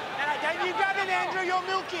 Don't you grab it, Andrew, you're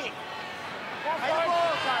milking.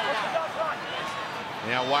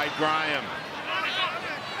 Now Wade Graham.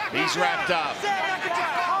 He's wrapped up.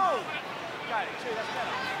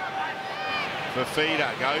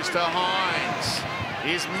 Fafita goes to Hines.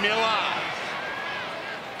 Here's Miller.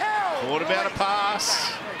 Thought about a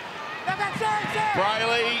pass.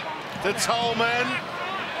 Brayley to Tolman.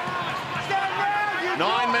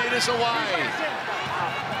 9 metres away.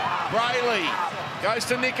 Brayley goes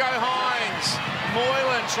to Nico Hines.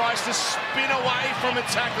 Moylan tries to spin away from a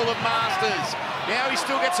tackle of Masters. Now he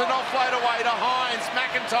still gets an offload away to Hines.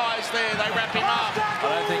 McIntyre's there. They wrap him up. I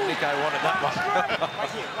don't think Nico wanted that one.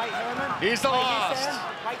 Here's the last.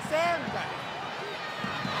 Sam.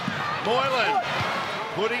 Moylan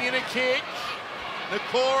putting in a kick.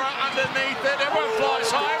 Nakora underneath it. Everyone flies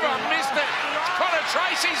high. Everyone missed it. Connor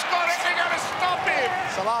Tracy's got it. They're going to stop him.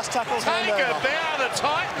 It's the last tackle. Take a bow. The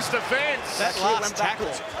Titans' defence. That last tackle.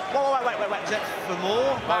 Wait. Is that for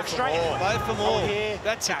more? Mark straight. Both for more. Here.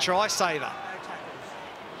 That's a try saver.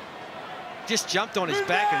 Just jumped on his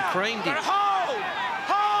back and creamed him. Hold!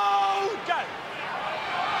 Go!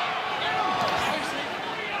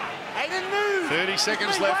 Aiden, move! 30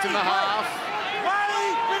 seconds left in the half.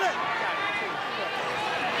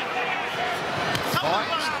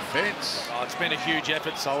 Titans defence. Oh, it's been a huge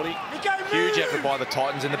effort, Soldy. Huge effort by the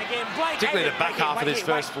Titans, in the, particularly the back half of this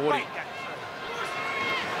first 40.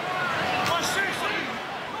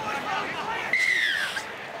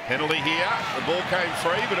 Penalty here. The ball came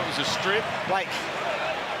free, but it was a strip. Blake.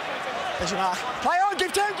 There's your mark. Play on,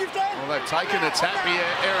 give down. Well, they've taken a tap here,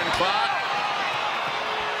 Aaron Clark.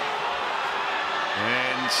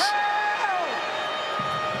 And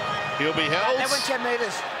he'll be held. That went 10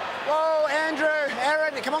 metres. Whoa, Andrew,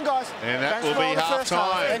 Aaron, come on, guys. And that Don't will be spoil the first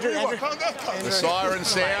half. half-time. Andrew. The siren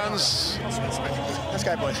sounds. Let's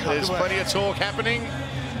go, boys. There's plenty of talk happening,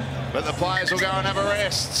 but the players will go and have a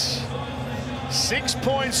rest. 6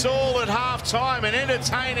 points all at half-time. An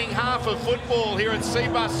entertaining half of football here at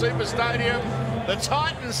Cbus Super Stadium. The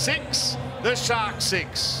Titans 6, the Sharks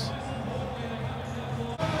 6.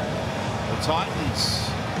 The Titans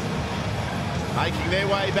making their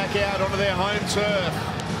way back out onto their home turf.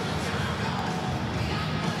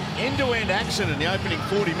 End-to-end action in the opening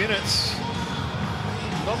 40 minutes.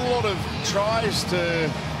 Not a lot of tries to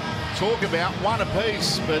talk about, one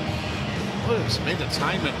apiece, but some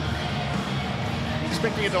entertainment.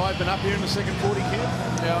 Expecting it to open up here in the second 40, Ken?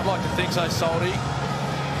 Yeah, I'd like to think so, Soldy.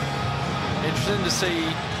 Interesting to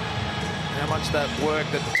see how much that work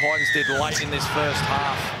that the Titans did late in this first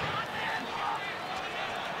half.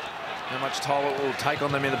 How much toll it will take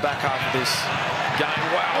on them in the back half of this game.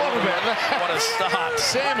 Wow, What about that? What a start.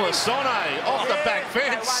 Sam Lasone off the back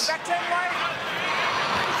fence.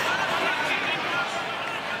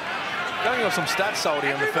 Going off some stats,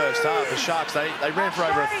 Soldy, in the first half, the Sharks, they ran for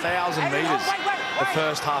over 1,000 metres the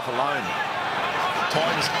first half alone. The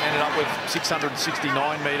Titans ended up with 669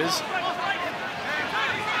 metres.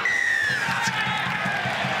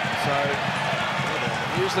 So,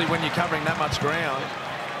 usually when you're covering that much ground,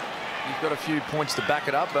 you've got a few points to back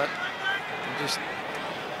it up, but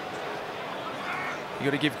you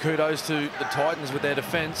got to give kudos to the Titans with their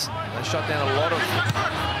defence. They shut down a lot of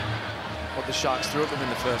what the Sharks threw at them in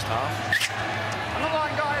the first half.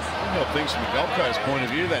 Well, things from the Gold Coast point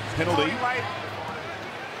of view, that penalty.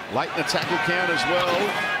 Late in the tackle count as well.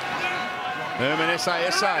 Herman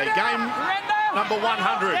SASA, game number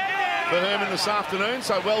 100 for Herman this afternoon,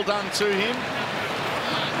 so well done to him.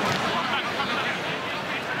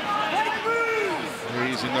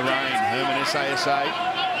 He's in the rain, Herman SASA.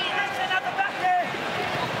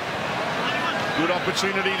 Good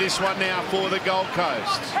opportunity this one now for the Gold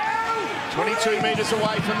Coast. 22 metres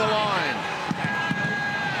away from the line.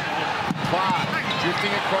 Clark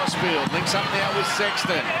drifting across field, links up now with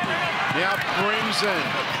Sexton. Now Brimson.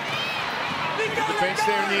 The defence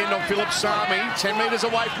there in the end on Philip Sami. 10 metres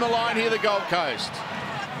away from the line here, the Gold Coast.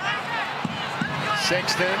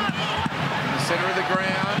 Sexton in the centre of the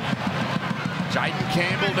ground. Jaden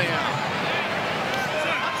Campbell now.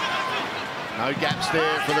 No gaps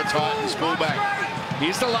there for the Titans fullback.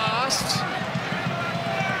 Here's the last.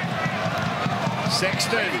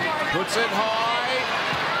 Sexton puts it high.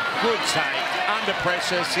 Good take. Under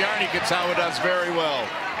pressure. Sione Katoa does very well.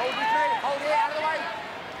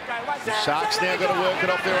 The Sharks now got to work it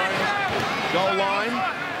off their own goal line.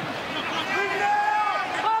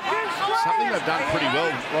 something they've done pretty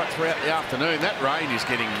well right throughout the afternoon. That rain is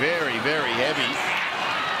getting very, very heavy.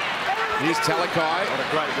 Here's Talakai. What a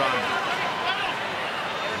great run.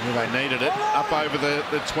 Well, they needed it. Up over the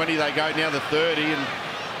 20 they go, now the 30, and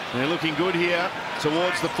they're looking good here.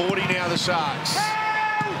 Towards the 40 now, the Sharks.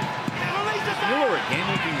 Miller again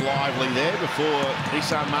looking lively there before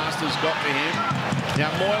Nissan Masters got to him.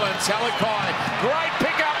 Now Moylan, Talakai, great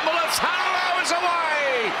pickup. Mulatalo is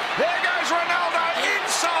away. There goes Ronaldo,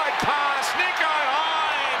 inside pass. Nico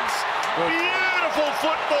Hines. Beautiful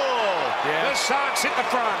football. Yeah. The Sharks hit the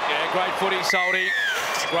front. Yeah, great footy, Salty.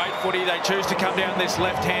 Great footy. They choose to come down this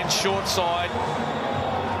left-hand short side.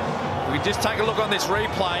 We just take a look on this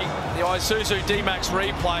replay. The Isuzu D-Max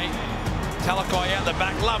replay. Talakai out the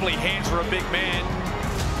back. Lovely hands for a big man.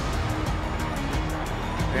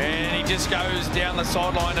 And he just goes down the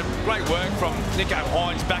sideline. And great work from Nico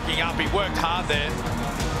Hines backing up. He worked hard there.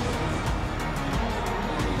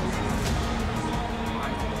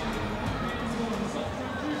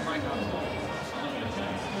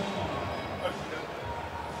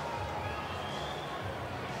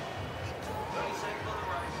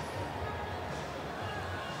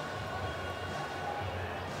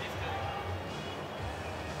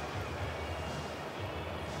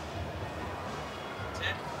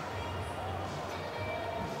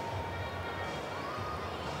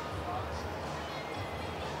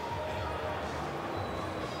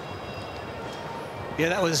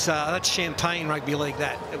 Yeah, that's champagne rugby league,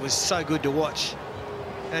 that. It was so good to watch.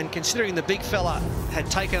 And considering the big fella had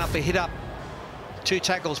taken up a hit up 2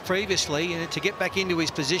 tackles previously, and to get back into his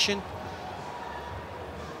position.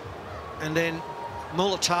 And then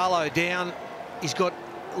Mulatalo down. He's got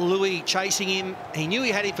Louis chasing him. He knew he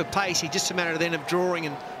had him for pace. It's just a matter then of drawing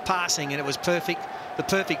and passing, and it was perfect. The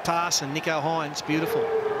perfect pass, and Nico Hines, beautiful.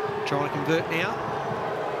 Trying to convert now.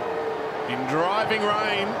 In driving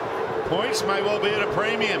rain, points may well be at a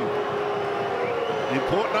premium. The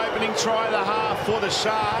important opening try of the half for the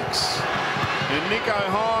Sharks. And Nico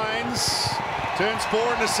Hines turns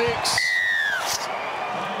 4 into 6.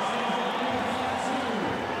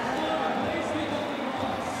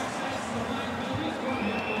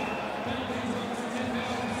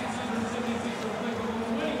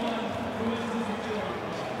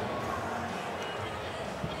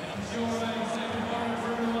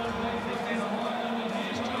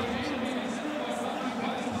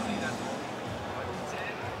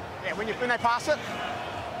 When they pass it.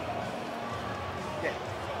 Yeah.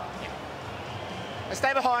 And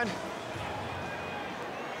stay behind.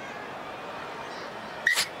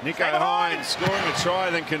 Nico Hines scoring a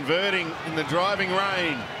try, then converting in the driving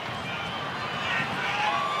rain.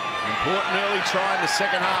 Important early try in the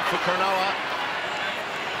second half for Cronulla.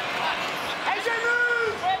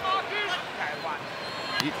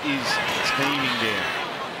 It is teeming down.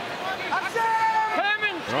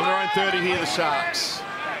 They're on their own 30 here, the Sharks.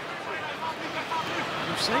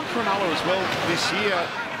 We've seen Cronulla as well this year.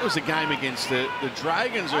 It was a game against the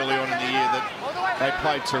Dragons early on in the year that they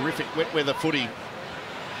played terrific wet weather footy.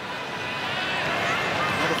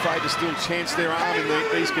 Not afraid to still chance their arm in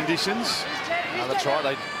these conditions. That's right.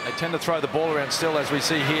 They tend to throw the ball around still, as we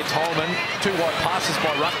see here. Tolman, 2 wide passes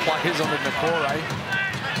by ruck players on the Nakore.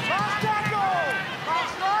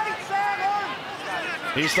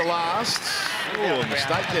 Here's the last. Oh, a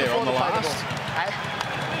mistake there on the last.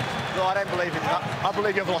 No, I don't believe in that. I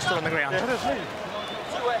believe you've lost it on the ground.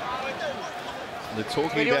 They're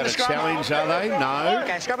talking about a challenge, are they? No.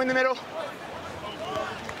 Okay, scrum in the middle.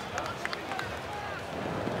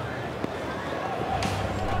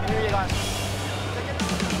 Here you go.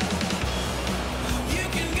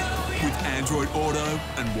 With Android Auto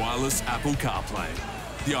and wireless Apple CarPlay,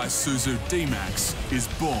 the Isuzu D-Max is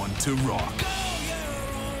born to rock.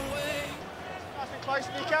 Nice and close,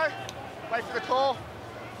 Nico. Wait for the call.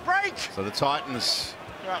 Break! So the Titans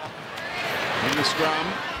in the scrum.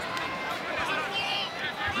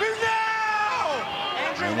 Move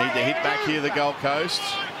now! They need to hit back here, the Gold Coast.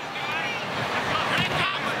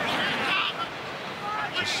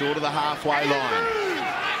 Just short of the halfway line.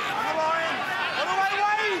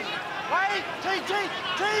 Wait! T!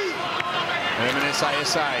 Herman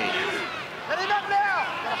SASA. Let him up now!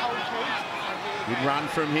 Good run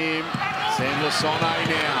from him. Sam Lasone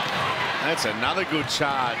now. That's another good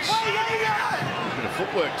charge. Bit of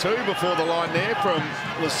footwork too before the line there from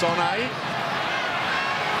Lasone.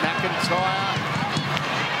 McIntyre.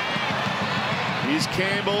 Here's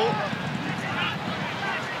Campbell.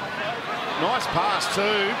 Nice pass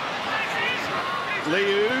too.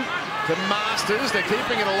 Liu to Masters. They're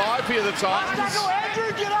keeping it alive here, the Titans.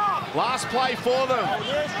 Andrew, get up! Last play for them.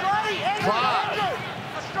 Clark.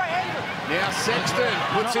 Now Sexton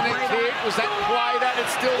puts in a kick. Was that played at?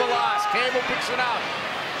 It's still the last. Campbell picks it up.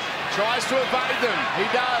 Tries to evade them. He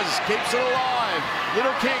does. Keeps it alive.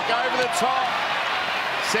 Little kick over the top.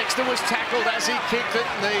 Sexton was tackled as he kicked it,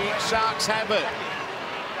 and the Sharks have it.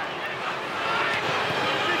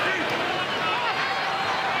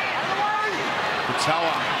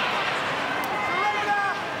 Katoa.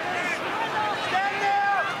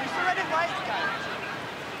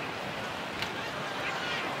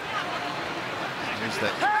 There's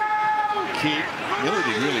that kick. Miller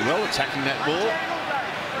did really well attacking that ball.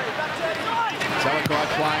 Talakai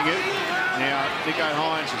playing it. Now Nico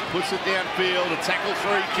Hines just puts it downfield. A tackle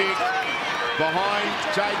free kick behind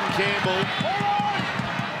Jaden Campbell.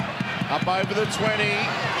 Up over the 20.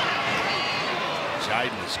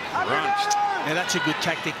 Jaden is crunched. Now that's a good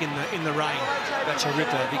tactic in the rain. That's a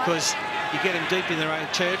ripper because you get him deep in the rain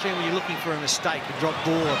territory when you're looking for a mistake, a drop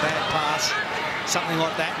ball, a bad pass, something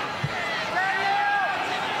like that.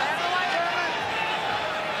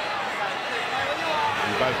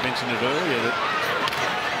 We both mentioned it earlier that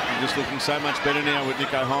you're just looking so much better now with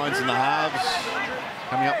Nico Hines in the halves,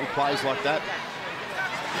 coming up with plays like that.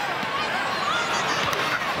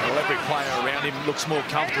 Well, every player around him looks more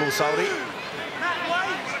comfortable, Salty.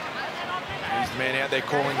 He's the man out there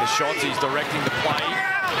calling the shots. He's directing the play.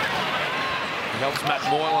 He helps Matt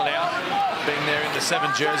Moylan out, being there in the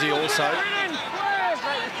 7 jersey also.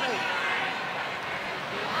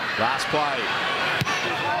 Last play.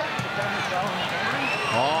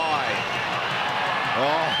 High.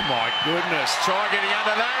 Oh, my goodness. Try getting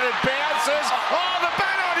under that. It bounces. Oh, the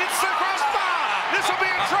baton hits the crossbar. This will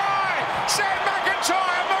be a try. Sam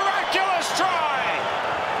McIntyre, a miraculous try.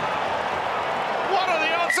 What are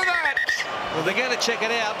the odds of that? Well, they're going to check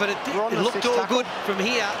it out, but it looked all good from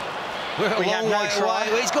here. We're a long way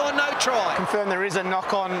away. He's got no try. Confirm there is a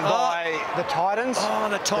knock-on by the Titans. Oh,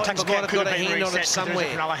 the Titans might have got a hand on it somewhere.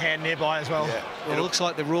 There's another hand nearby as well. Yeah. Well, it looks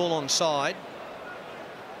like they're all on side.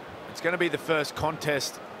 It's going to be the first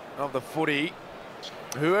contest of the footy.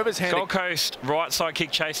 Whoever's hand... Gold Coast right side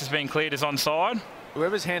kick chase has been cleared as onside.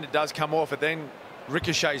 Whoever's hand it does come off, it then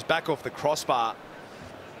ricochets back off the crossbar.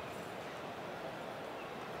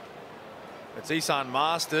 It's Isan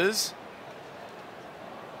Masters.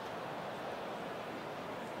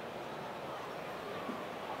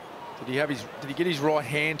 Did he get his right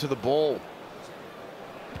hand to the ball?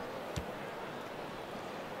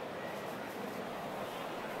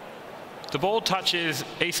 The ball touches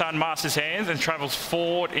Isan Masters' hands and travels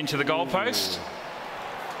forward into the goalpost.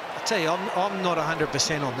 I tell you, I'm not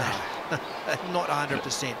 100% on that. Not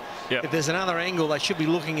 100%. Yep. If there's another angle, they should be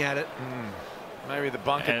looking at it. Maybe the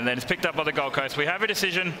bunker. And then it's picked up by the Gold Coast. We have a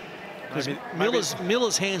decision.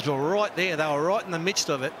 Miller's hands were right there. They were right in the midst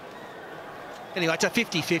of it. Anyway, it's a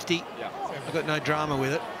 50-50. Yeah. I've got no drama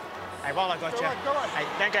with it. Hey, while I got you, hey,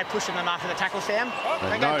 don't go pushing them after the tackle, Sam.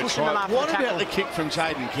 Don't No, go pushing them after what the tackle. about the kick from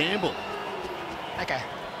Jaden Campbell? Okay,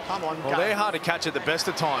 come on, Well, go. they're hard to catch at the best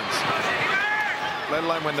of times. Let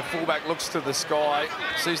alone when the fullback looks to the sky,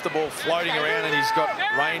 sees the ball floating around and he's got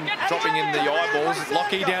rain dropping in the eyeballs.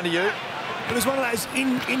 Lockie, down to you. It was one of those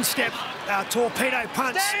in-step torpedo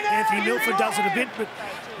punts. Anthony Milford does it a bit, but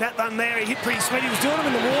that one there, he hit pretty sweet. He was doing them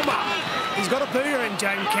in the warm-up. He's got a booter in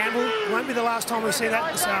Jaden Campbell. It won't be the last time we see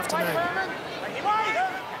that this afternoon.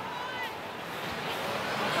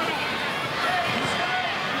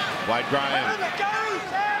 Wade Graham.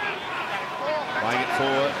 Playing it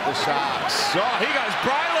for the Sharks. Oh, he goes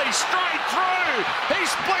Brayley straight through. He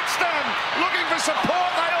splits them. Looking for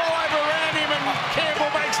support. They all overran him and Campbell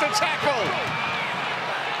makes the tackle.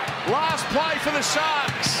 Last play for the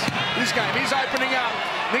Sharks. This game is opening up.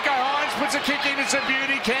 Nico Hines puts a kick in. It's a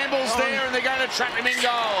beauty. Campbell's there and they're going to trap him in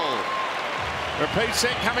goal. Repeat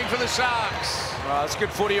set coming for the Sharks. Well, it's good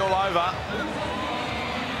footy all over.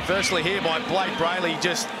 Firstly here by Blake Brayley,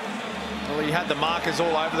 he had the markers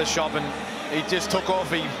all over the shop and he just took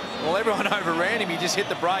off. Everyone overran him. He just hit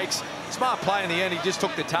the brakes. Smart play in the end. He just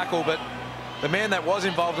took the tackle, but the man that was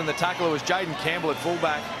involved in the tackle was Jaden Campbell at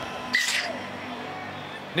fullback.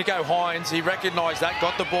 Nico Hines, he recognised that,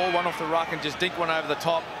 got the ball, one off the ruck and just dinked one over the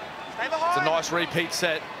top. It's a nice repeat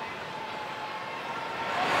set.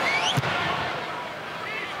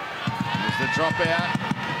 There's the drop out.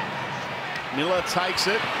 Miller takes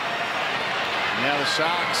it. Now the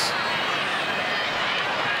Sharks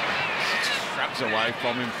shrugs away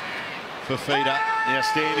from him. Fafita now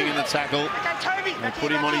standing in the tackle. They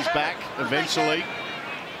put him on his back eventually.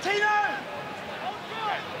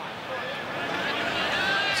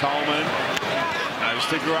 Tolman goes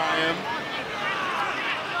to Graham.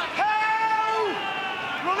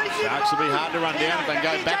 Sharks will be hard to run down if they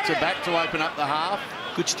go back to open up the half.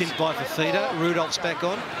 Good stint by Fafita. Rudolph's back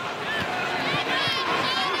on.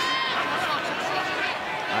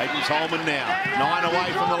 Aidan Tolman now, 9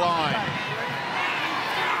 away from the line.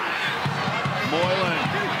 Moylan,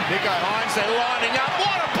 Nico Hines, they're lining up.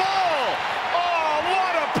 What a ball! Oh,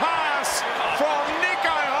 what a pass from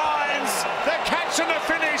Nico Hines. The catch and the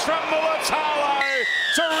finish from Mulatalo.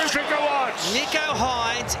 Terrific to watch. Nico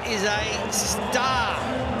Hines is a star.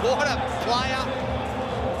 What a player.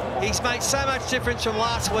 He's made so much difference from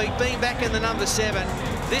last week, being back in the number 7.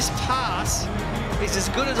 This pass is as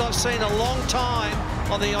good as I've seen in a long time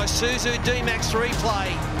on the Isuzu D-Max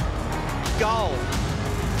replay. Goal.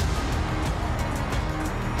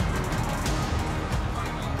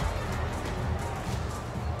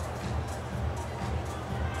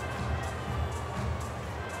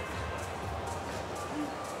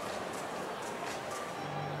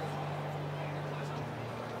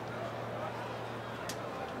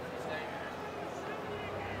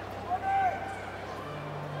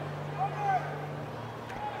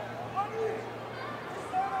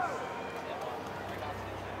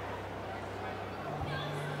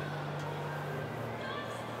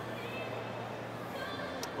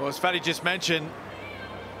 Well, as Fatty just mentioned,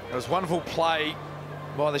 it was wonderful play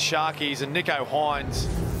by the Sharkies, and Nico Hines,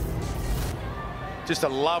 just a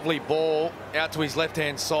lovely ball out to his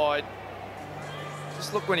left-hand side.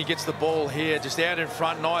 Just look when he gets the ball here, just out in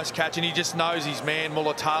front, nice catch, and he just knows his man,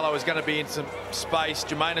 Mulatalo, is going to be in some space.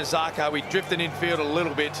 Jermaine Azarko, he drifted infield a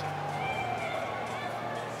little bit.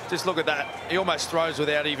 Just look at that. He almost throws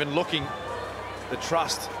without even looking. The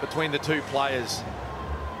trust between the two players.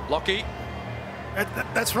 Lockie.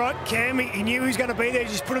 That's right, Cam. He knew he was going to be there. He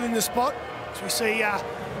just put it in the spot. So we see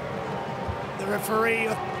the referee.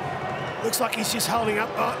 Looks like he's just holding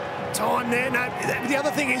up time there. No, the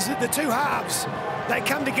other thing is that the two halves, they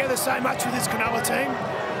come together so much with this Cronulla team.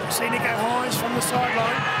 You see Nico Hines from the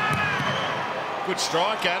sideline. Good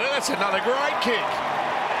strike at it. That's another great kick.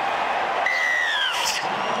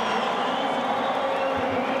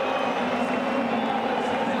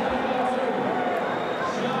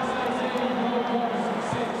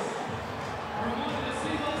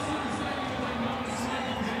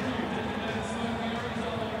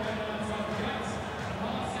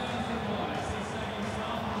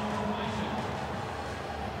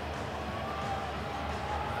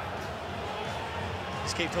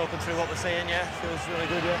 Keep talking through what we're seeing, yeah. Feels really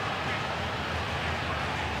good, yeah.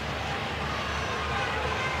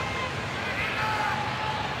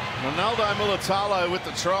 Ronaldo Mulatalo with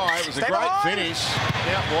the try. It was a great finish.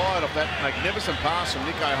 Out wide off that magnificent pass from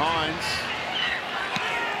Nico Hines.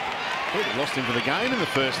 Thought he lost him for the game in the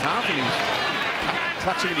first half, and he was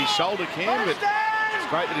clutching at his shoulder, Cam, but it's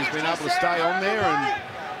great that he's been able to stay on there, and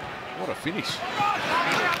what a finish.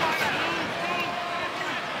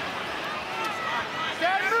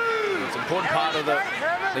 It's an important part of the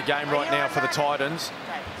game right now for the Titans.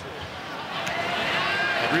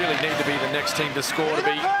 They really need to be the next team to score to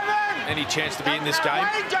be any chance to be in this game.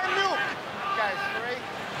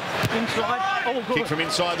 Inside. Oh, good. Kick from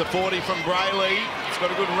inside the 40 from Brayley. It's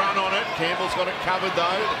got a good run on it. Campbell's got it covered though.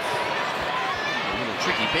 A little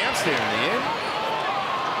tricky bounce there in the end.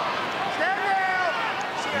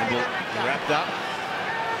 Campbell wrapped up.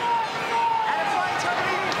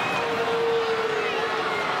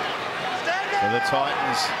 So the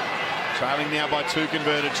Titans trailing now by 2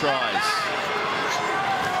 converted tries.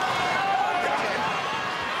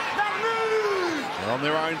 They're on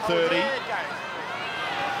their own 30.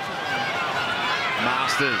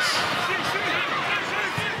 Masters.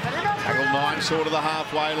 Tackle 9 short of the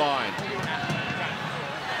halfway line.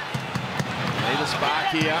 Need a spark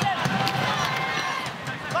here.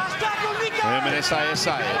 Herman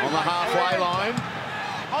SASA on the halfway line.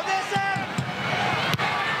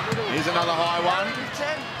 Here's another high one.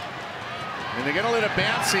 And they're going to let it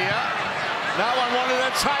bounce here. No one wanted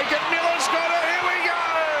to take it. Miller's got it. Here we go.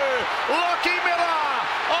 Lockie Miller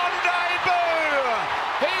on debut.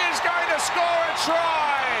 He is going to score a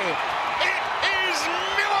try. It is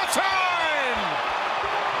Miller time.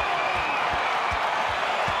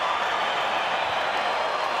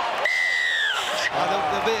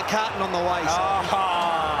 There'll be a carton on the way. So.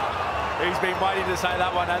 He's been waiting to say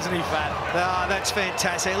that one, hasn't he, Fat? That's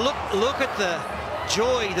fantastic. Look at the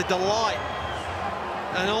joy, the delight,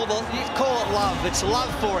 and all the, you call it love. It's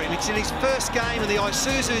love for him. It's in his first game in the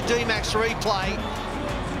Isuzu D-Max replay.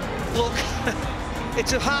 Look,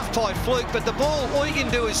 it's a half-pipe fluke, but the ball, all you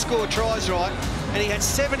can do is score tries, right? And he had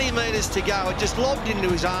 70 metres to go. It just lobbed into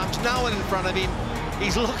his arms, no one in front of him.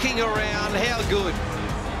 He's looking around. How good.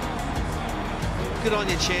 Good on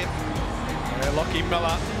you, champ. Lockie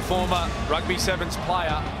Miller, former Rugby Sevens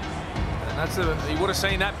player. And He would have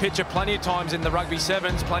seen that picture plenty of times in the rugby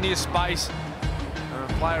sevens, plenty of space.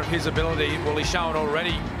 A player of his ability, well, he's shown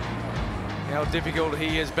already how difficult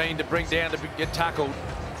he has been to bring down to get tackled.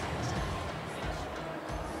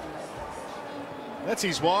 That's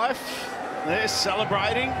his wife. They're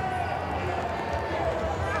celebrating.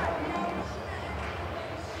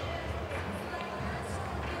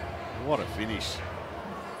 What a finish.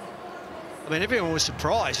 I mean, everyone was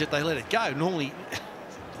surprised that they let it go. Normally,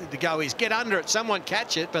 the go is get under it, someone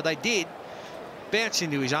catch it, but they did. Bounced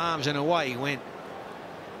into his arms and away he went.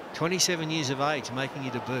 27 years of age, making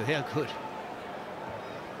your debut. How good.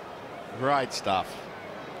 Great stuff.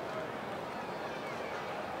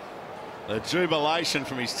 The jubilation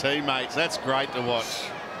from his teammates. That's great to watch.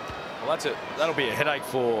 Well, that'll be a headache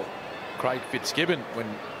for Craig Fitzgibbon when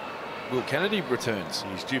Will Kennedy returns.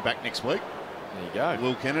 He's due back next week. There you go.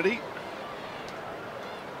 Will Kennedy.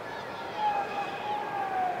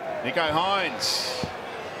 Nico Hines.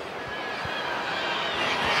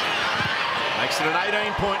 Makes it an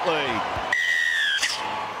 18-point lead.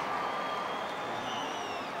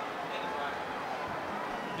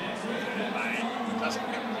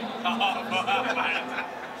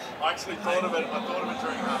 I actually thought of it. I thought of it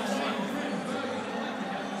during half time.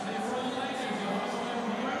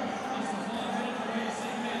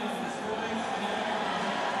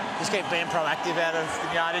 Just keep being proactive out of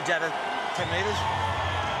the yardage out of 10 metres.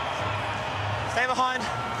 Stay behind.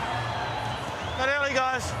 Not early,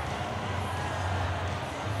 guys.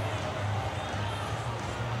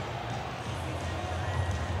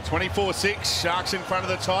 (24-6), Sharks in front of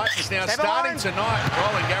the Titans now starting tonight.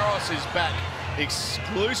 Roland Garros is back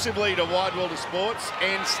exclusively to Wide World of Sports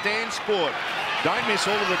and Stan Sport. Don't miss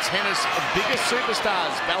all of the tennis biggest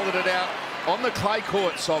superstars balloted out on the clay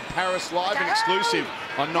courts of Paris, live and exclusive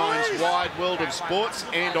on Nine's Wide World of Sports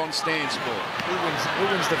and on Stan Sport. Who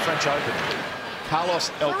wins the French Open? Carlos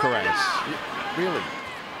Alcaraz. Really?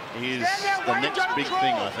 He is the next big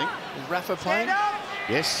thing, I think. Is Rafa playing?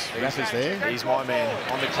 Yes, Rafa's there. He's my man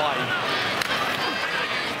on the clay.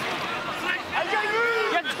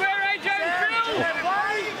 Get square, AJ!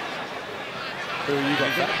 Who you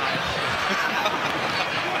got that?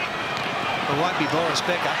 It won't be Boris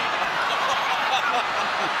Becker.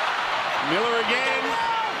 Miller again.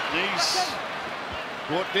 He's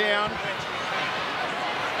brought down.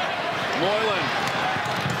 Moylan.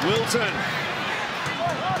 Wilton.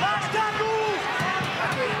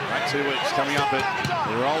 Back 2 weeks coming up at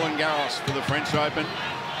Roland Garros for the French Open.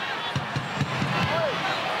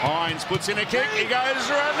 Hines puts in a kick. He goes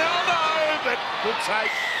Ronaldo, but good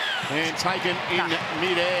take and taken in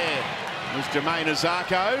mid-air. It was Jermaine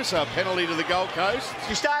Azarko, so a penalty to the Gold Coast.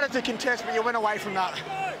 You started to contest, but you went away from that.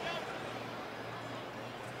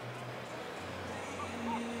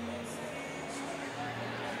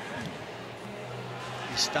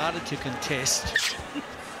 You started to contest,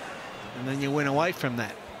 and then you went away from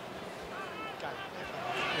that.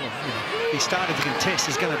 Well, you know, he started to contest.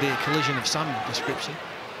 There's going to be a collision of some description.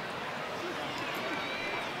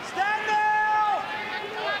 Stand now!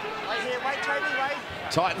 Wait here, wait, Toby, wait.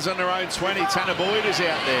 Titans on their own 20. Tanner Boyd is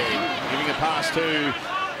out there, giving a pass to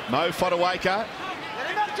Mo Fodawaker. Let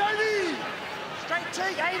him up, Toby! Straight T,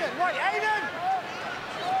 Aiden, wait, Aiden!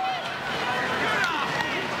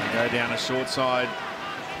 Go down a short side.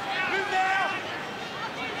 Move now!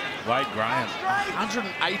 Wade Graham,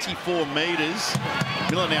 184 metres.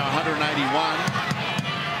 Miller now 181.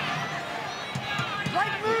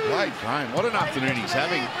 Wade Graham, what an afternoon he's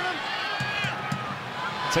having.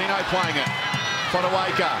 Tino playing it.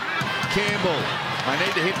 Fodawaker, Campbell. They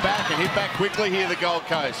need to hit back and hit back quickly here, the Gold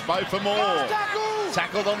Coast. Bo for more.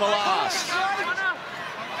 Tackled on the last.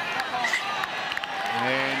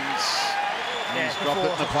 And he's dropped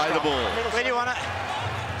it to play the ball. Where do you want it?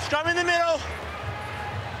 Scrum in the middle.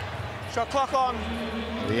 Shot clock on.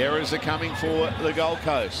 The errors are coming for the Gold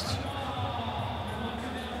Coast.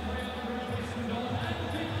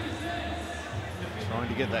 Trying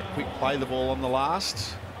to get that quick play the ball on the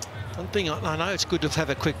last. One thing, I know it's good to have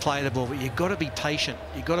a quick play the ball, but you've got to be patient.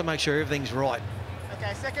 You've got to make sure everything's right.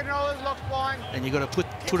 Okay, second rollers, locked blind. And you've got to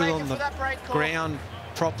put it on the ground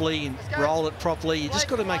properly and roll it properly. You just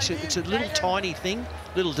got to make sure it's a little tiny thing,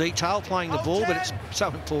 little detail playing the ball, but it's so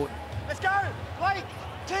important. Let's go. Blake,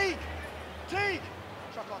 Teague, Teague.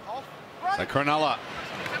 Shot clock off. So Cronulla.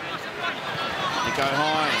 Nico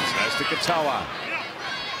Hines goes to Katoa.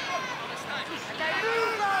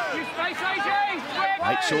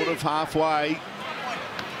 Eight short of halfway.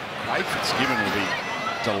 Craig Fitzgibbon will be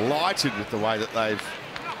delighted with the way that they've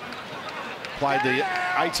played the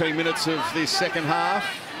 18 minutes of this second half.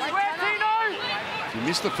 If you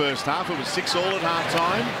missed the first half, it was 6-all at half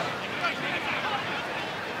time.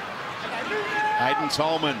 Hayden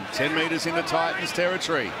Tolman, 10 metres into Titans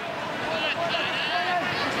territory.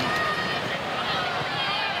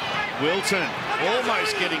 Wilton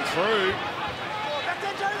almost getting through.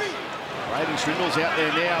 Braden Trindle's out there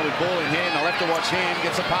now with ball in hand. I'll have to watch him.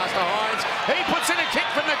 Gets a pass to Hines. He puts in a kick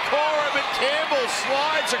for Nakora, but Campbell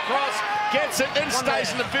slides across, gets it, then stays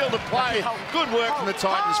in the field of play. Good work from the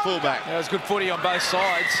Titans fullback. Yeah, it was good footy on both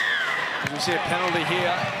sides. We see a penalty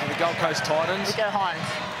here for the Gold Coast Titans. Nico Hines.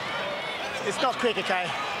 It's not quick, okay?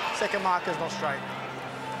 Second marker's not straight.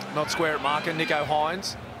 Not square at marker, Nico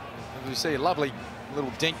Hines. And we see a lovely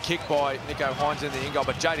little dink kick by Nico Hines in the in goal,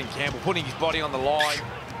 but Jaden Campbell putting his body on the line.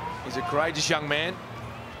 He's a courageous young man.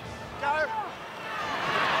 Go.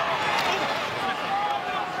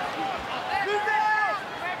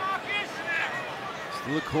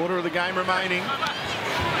 Still a quarter of the game remaining.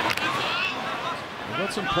 They've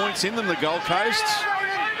got some points in them, the Gold Coast.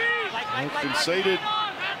 They've conceded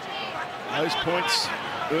those points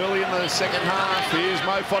early in the second half. Here's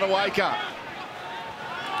Mo Fodawaker.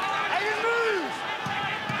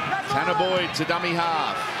 Tanner Boyd to dummy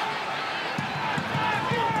half.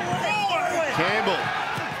 Campbell.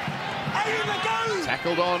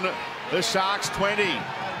 Tackled on the Sharks 20.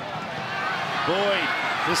 Boyd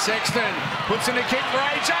to Sexton. Puts in a kick for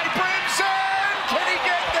AJ Brimson. Can he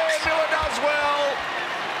get there? Miller does well.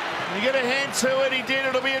 You get a hand to it. He did.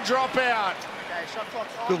 It'll be a dropout.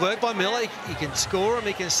 Good work by Miller. He can score him.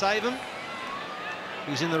 He can save him.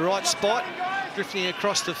 He was in the right spot, drifting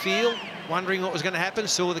across the field, wondering what was going to happen.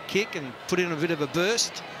 Saw the kick and put in a bit of a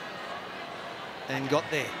burst and got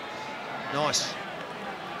there. Nice.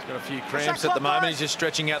 He's got a few cramps at the moment. He's just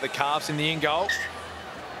stretching out the calves in the in goal.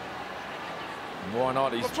 And why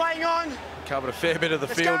not? He's covered a fair bit of the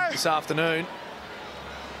field this afternoon.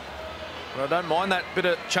 But I don't mind that bit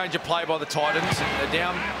of change of play by the Titans. They're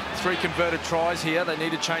down 3 converted tries here. They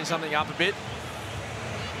need to change something up a bit.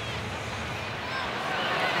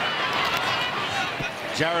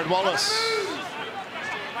 Jared Wallace.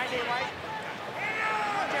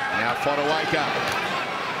 Now Fodawaker.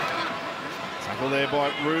 Tackled there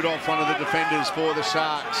by Rudolph, one of the defenders for the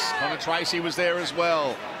Sharks. Connor Tracy was there as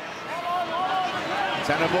well.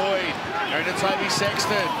 Tanner Boyd going to Toby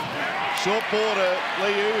Sexton. Short border,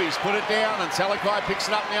 Liu, he's put it down, and Talakai picks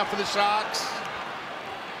it up now for the Sharks.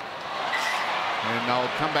 And they'll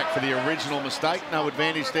come back for the original mistake. No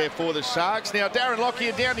advantage there for the Sharks. Now, Darren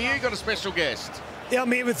Lockyer, down to you. Got a special guest. Yeah,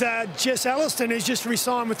 I'm here with Jess Alliston, who's just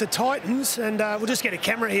re-signed with the Titans, and we'll just get a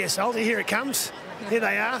camera here, Salty. Here it comes. Here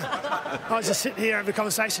they are. I was just sitting here having a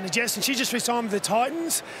conversation with Jess, and she just re-signed with the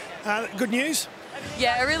Titans. Good news?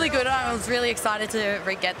 Yeah, really good. I was really excited to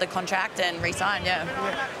get the contract and re-sign, yeah.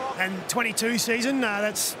 And 22 season,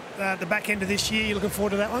 that's the back end of this year. You looking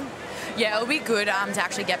forward to that one? Yeah, it'll be good to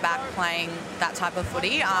actually get back playing that type of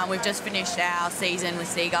footy. We've just finished our season with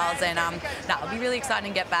Seagulls, and that'll be really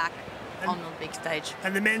exciting to get back on the big stage.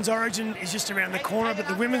 And the men's origin is just around the corner, but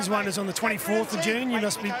the women's one is on the 24th of June. You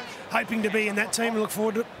must be hoping to be in that team and look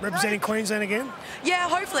forward to representing Queensland again. Yeah,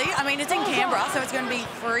 hopefully. I mean, it's in Canberra, so it's going to be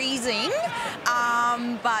freezing.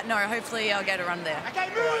 But no, hopefully I'll get a run there.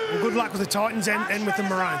 Well, good luck with the Titans and with the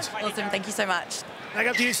Maroons. Awesome, thank you so much. Back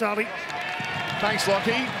up to you, Salty. Thanks,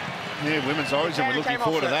 Lockie. Yeah, women's origin, we're looking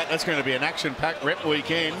forward to that. That's going to be an action-packed rep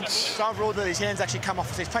weekend. So I've ruled that his hands actually come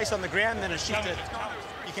off his face on the ground and then it's shifted.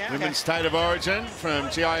 Women's State of Origin from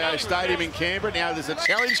GIO Stadium in Canberra. Now there's a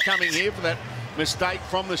challenge coming here for that mistake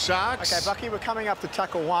from the Sharks. Okay, Bucky, we're coming up to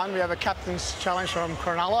tackle 1. We have a captain's challenge from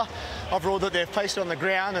Cronulla. I've ruled that they've placed it on the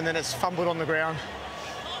ground and then it's fumbled on the ground.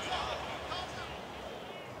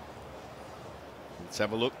 Let's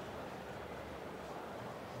have a look.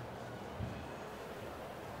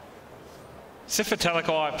 Sifa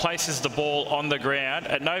Talakai places the ball on the ground.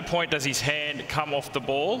 At no point does his hand come off the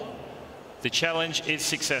ball. The challenge is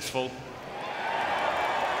successful.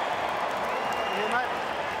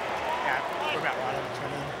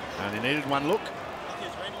 Only needed one look.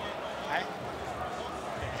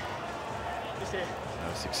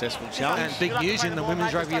 A successful challenge. And big news in the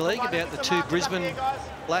Women's Rugby League about the 2 Brisbane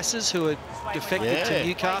lasses who are defected to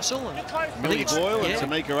Newcastle. And Millie Boyle and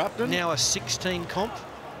Tamika Upton. Now a 16 comp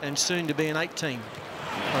and soon to be an 18,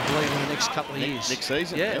 I believe, in the next couple of years. Next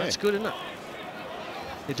season. Yeah, that's good, isn't it?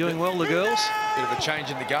 They're doing well, the girls. Bit of a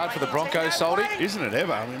change in the guard for the Broncos, Salty. Isn't it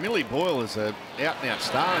ever? I mean, Millie Boyle is an out-and-out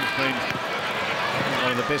star. He's been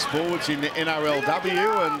one of the best forwards in the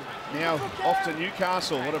NRLW, and now off to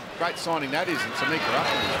Newcastle. What a great signing that is, and Tamika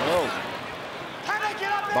Upton as well.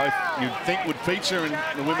 Both you'd think would feature in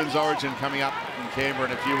the women's origin coming up in Canberra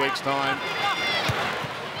in a few weeks' time.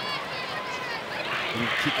 He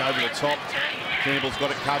kick over the top. Campbell's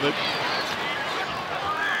got it covered.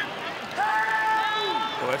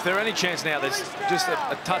 Well, if there are any chance now, there's just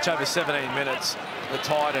a touch over 17 minutes, the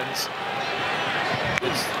Titans,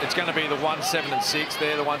 it's going to be the 1, 7 and 6.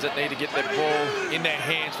 They're the ones that need to get their ball in their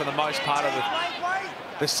hands for the most part of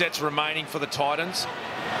the sets remaining for the Titans.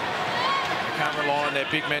 They can't rely on their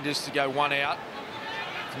big men just to go one out.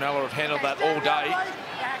 Cronulla have handled that all day.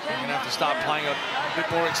 They're going to have to start playing a bit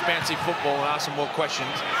more expansive football and ask some more questions.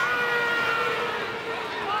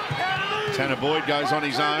 Tanner Boyd goes on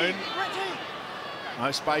his own.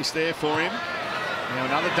 No space there for him. Now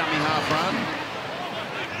another dummy half run.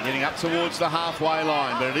 Getting up towards the halfway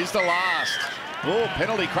line, but it is the last. Oh,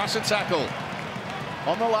 penalty, crusher tackle.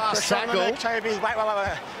 On the last tackle. Toby, wait.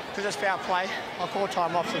 Because it's foul play. I'll call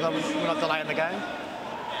time off so that we're not delaying the game.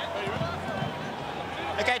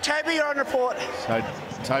 Okay, Toby, you're on report. So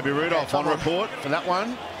Toby Rudolph on report for that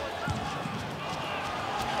one.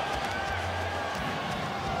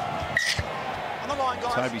 On the line,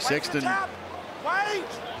 guys. Toby Sexton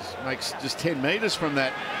makes just 10 metres from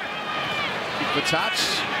that kick for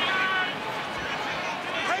touch.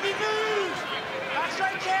 Toby moves. Back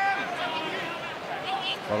straight, Cam.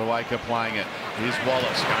 Fodawaker playing it. Here's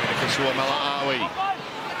Wallace going to Cronulla-Sutherland.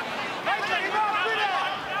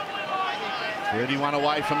 31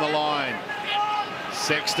 away from the line.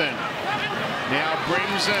 Sexton. Now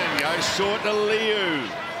Brimson goes short to Liu.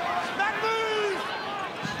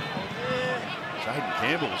 Jaden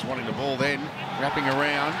Campbell was wanting the ball then, wrapping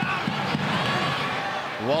around.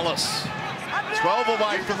 Wallace, 12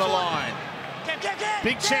 away from the line.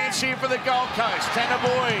 Big chance here for the Gold Coast. Tanner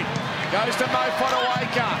Boyd goes to Mo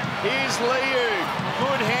Fodawaker. Here's Liu.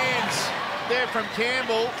 Good hands there from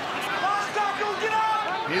Campbell.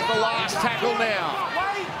 Here's the last tackle now.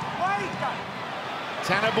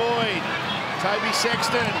 Tanner Boyd, Toby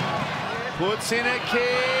Sexton puts in a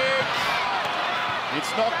kick.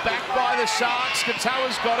 It's knocked back by the Sharks.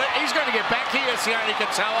 Katoa's got it. He's going to get back here, Sione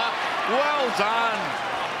Katoa. Well done.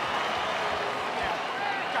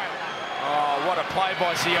 Oh, what a play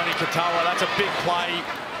by Sione Katoa. That's a big play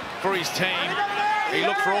for his team. He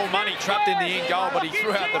looked for all money, trapped in the in goal, but he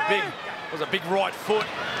threw out a big right foot.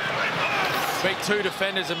 Beat two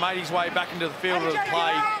defenders and made his way back into the field of the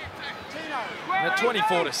play. And at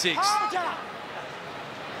 24-6.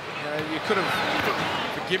 You could have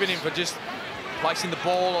forgiven him for just placing the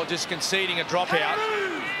ball or just conceding a dropout.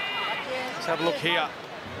 Let's have a look here.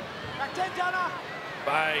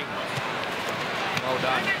 Bang. Well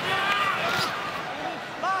done.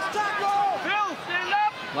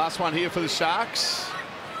 Last one here for the Sharks.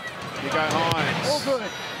 Here go Hines. All good.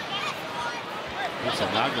 It's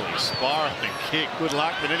an ugly spiraling kick. Good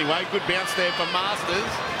luck, but anyway, good bounce there for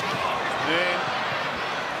Masters. And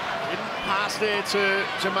didn't pass there to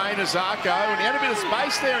Jermaine Azarko, and he had a bit of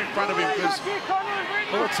space there in front of him because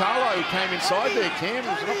Mulitalo came inside there, Cam. It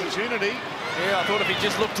was an opportunity. Yeah, I thought if he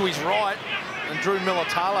just looked to his right and drew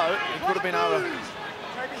Mulitalo, he could have been able to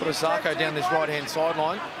put Azarko down this right-hand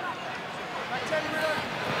sideline.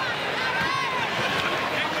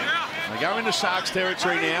 They go into Sharks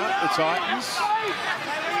territory now, the Titans.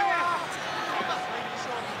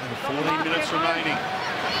 And 14 minutes remaining.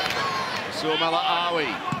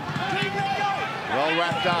 Cronulla-Sutherland. Well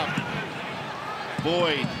wrapped up.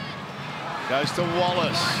 Boyd goes to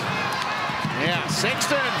Wallace. Now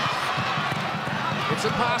Sexton. It's a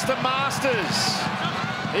pass to Masters.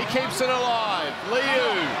 He keeps it alive.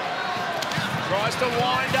 Liu tries to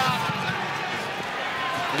wind up.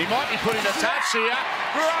 And he might be putting a touch here.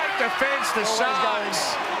 Great defence, the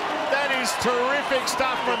Sharks. That is terrific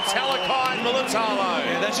stuff from Talakai and Mulitalo.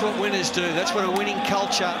 Yeah, that's what winners do. That's what a winning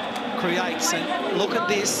culture creates. And look at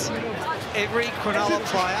this. Every Cronulla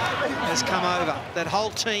player has come over. That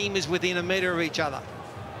whole team is within a metre of each other.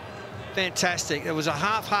 Fantastic. It was a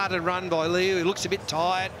half-hearted run by Liu. He looks a bit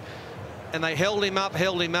tired. And they held him up, put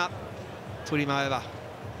him over.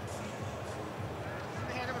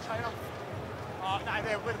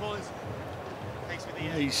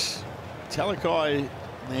 He's Talakai in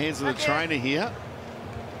the hands of the trainer here.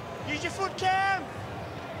 Use your foot, Cam.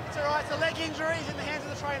 It's all right. It's a leg injury. He's in the hands of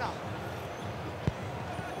the trainer.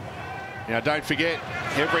 Now, don't forget,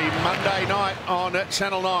 every Monday night on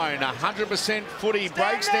Channel 9, 100% Footy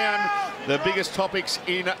breaks down the biggest topics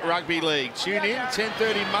in rugby league. Tune in,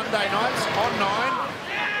 10:30 Monday nights on 9.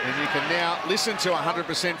 And you can now listen to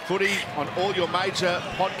 100% Footy on all your major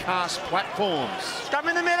podcast platforms. Scrum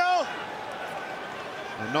in the middle.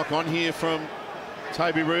 A knock on here from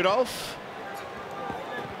Toby Rudolph.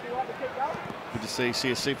 Good to see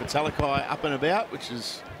CSC for Talakai up and about, which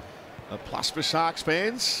is a plus for Sharks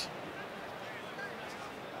fans.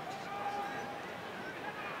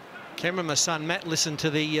 Cameron, my son Matt, listened to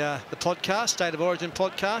the podcast, State of Origin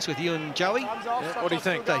podcast with you and Joey. Yeah, what do you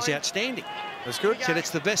think? He's outstanding. That's good. He said it's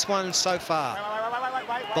the best one so far,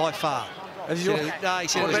 by far. No, He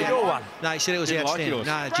said it was your one? No, he said it was Didn't like outstanding. yours.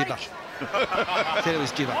 No, gibber. Said it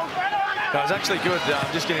was gibber. No, it was actually good.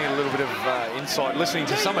 Just getting a little bit of insight, listening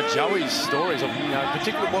to some of Joey's stories. Of,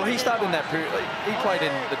 particularly, well, he started in that period. He played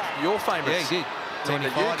in your famous Yeah, he did. team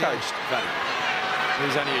that you 95, yeah. coached. He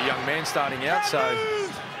was only a young man starting out, so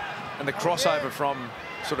and the crossover from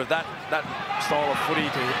sort of that style of footy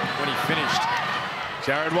to when he finished.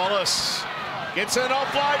 Jared Wallace gets an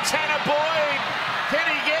offload. Tanner Boyd, can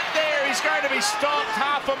he get there? He's going to be stopped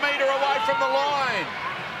half a metre away from the line.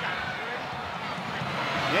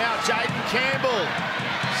 Now Jaden Campbell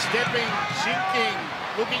stepping, sinking,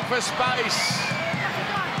 looking for space.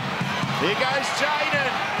 Here goes Jaden.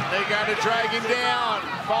 They're going to drag him down.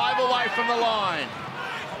 5 away from the line.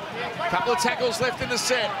 Couple of tackles left in the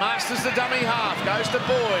set. Masters the dummy half. Goes to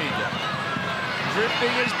Boyd.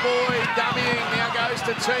 Drifting is Boyd. Dummying now goes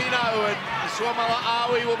to Tino. And Swamala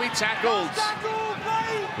Awi will be tackled.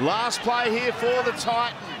 Last play here for the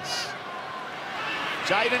Titans.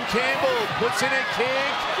 Jaden Campbell puts in a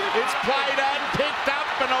kick. It's played and picked up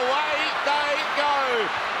and away they go.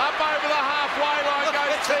 Up over the halfway line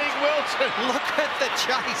goes Teague Wilton. Look at the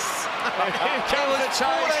chase. Here comes the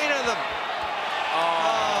chase. 14 of them.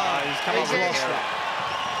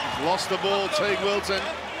 He's lost the ball, Teague Wilton.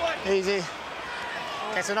 Easy.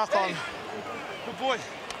 Gets a knock on. Good boy.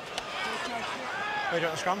 We do it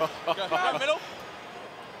on the scrum. Middle.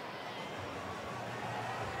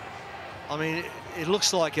 I mean, it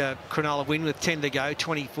looks like a Cronulla win with 10 to go,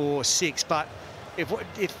 24-6. But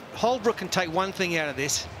if Holbrook can take one thing out of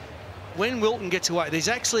this, when Wilton gets away, there's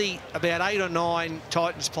actually about 8 or 9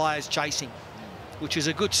 Titans players chasing, which is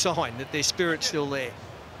a good sign that their spirit's still there.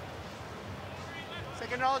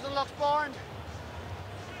 Second rows and locks behind.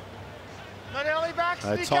 Not early back.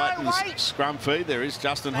 Titans scrum feed. There is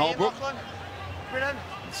Justin Holbrook. Brennan.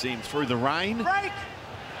 See him through the rain. Break.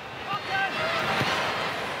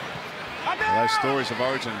 Those stories of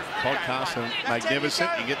Origin podcasts are magnificent.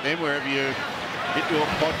 You get them wherever you get your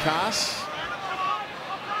podcasts.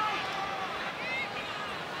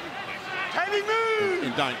 Heavy move.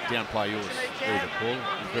 And don't downplay yours either, Paul.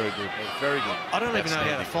 Very good. Very good. I don't even know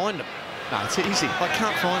how to find them. No, it's easy. I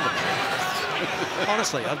can't find them.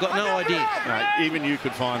 Honestly, I've got no idea. No, even you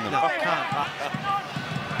could find them. No, I can't.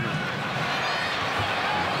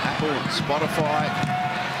 Apple and Spotify.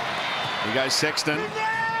 Here goes Sexton.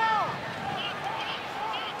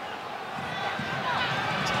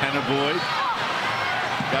 Tanner Boyd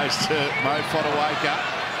goes to Mo Fodawaker.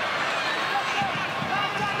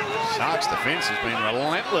 Sharks' defence has been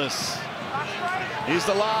relentless. Here's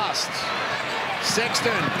the last.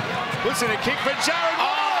 Sexton puts in a kick for Jared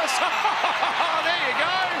Wallace. Oh, there you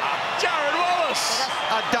go. Jared Wallace.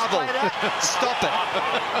 A double. Stop it.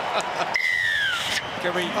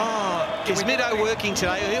 Can we? Is Middo working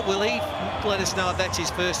today? Will he let us know if that's his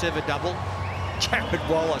first ever double? Jared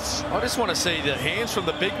Wallace. I just want to see the hands from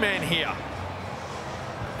the big man here.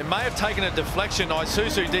 It may have taken a deflection.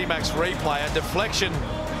 Isuzu D-Max replay. A deflection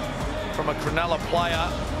from a Cronulla player.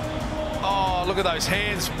 Oh, look at those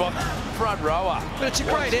hands by front rower. But it's a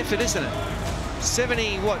great effort, isn't it?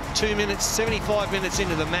 75 minutes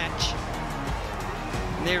into the match.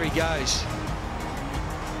 And there he goes.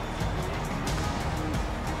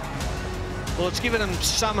 Well, it's given him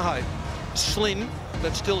some hope. Slim,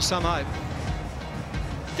 but still some hope.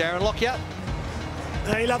 Darren Lockyer.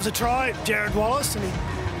 He loves a try, Jared Wallace, and he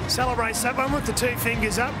celebrates that one with the 2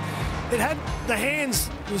 fingers up. It had the hands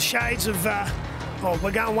with shades of, oh,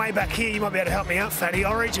 we're going way back here. You might be able to help me out, Fatty.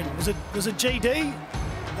 Origin. Was it GD?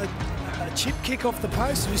 A chip kick off the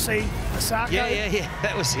post. Did we see Asako? Yeah.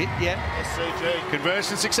 That was it, yeah. SCG.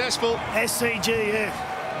 Conversion successful. SCG, yeah.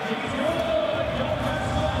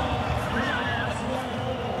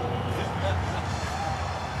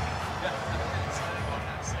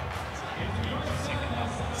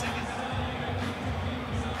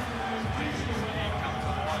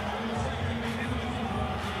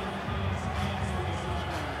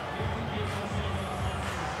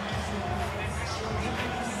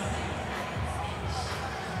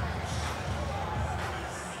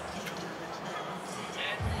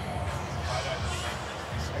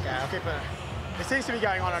 It seems to be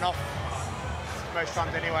going on and off most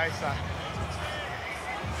times anyway, so.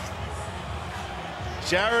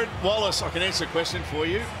 Jared Wallace, I can answer a question for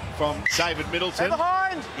you from David Middleton. Stay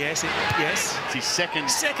behind. Yes. It's his second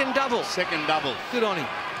double. Second double. Good on him.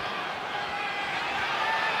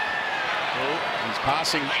 He's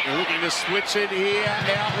passing, looking to switch it here.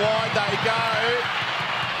 Out wide they go.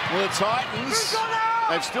 Well, the Titans,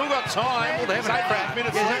 they've still got time. Well, they haven't There's 8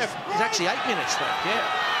 minutes left. There's actually 8 minutes left, yeah.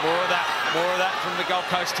 More of that from the Gold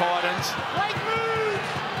Coast Titans.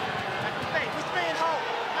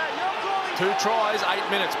 2 tries, 8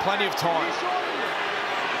 minutes, plenty of time.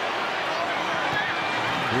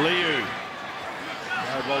 Liu.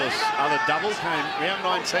 Jared Wallace, other double, came round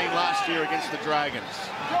 19 last year against the Dragons.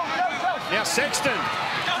 Now Sexton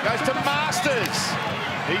goes to Masters.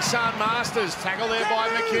 Isan Masters, tackle there by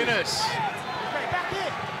McInnes.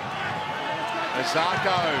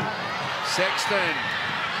 Azarko, Sexton,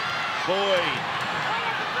 Boyd.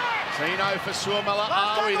 Tino for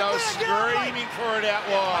Suomala-Awi. They were screaming for it out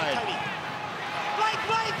wide.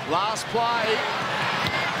 Last play.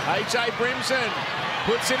 AJ Brimson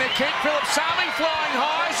puts in a kick. Philip Sami flying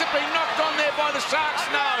high. Has it been knocked on there by the Sharks?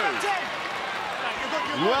 No.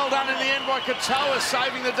 Well done in the end by Katoa,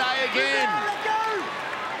 saving the day again.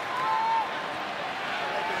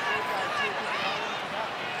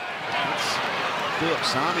 That's Philip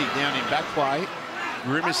Sami down in back play,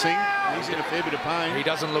 grimacing. He's in a fair bit of pain. He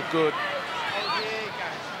doesn't look good.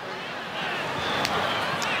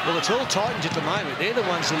 Well, it's all Titans at the moment. They're the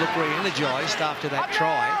ones who look re-energised after that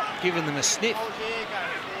try, giving them a sniff.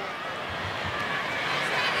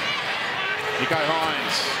 Nico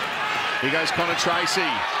Hines. Here goes Connor Tracy.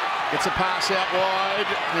 Gets a pass out wide,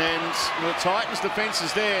 and the Titans' defence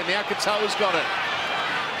is there. Now Katoa's got it.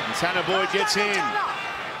 And Tanner Boyd gets in.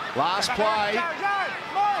 Last play.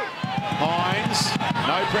 Hines,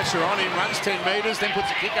 no pressure on him, runs 10 metres, then puts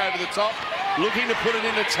a kick over the top, looking to put it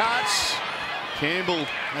into touch. Campbell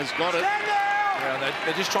has got it. Yeah,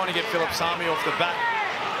 they're just trying to get Philip Sami off the back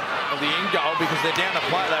of the in goal because they're down to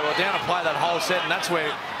play. They were down to play that whole set, and that's where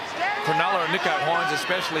Cronulla and Nico Hines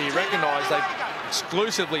especially recognised they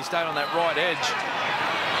exclusively stayed on that right edge.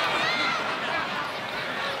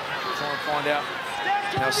 Try and find out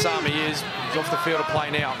how Sami is. He's off the field of play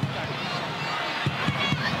now.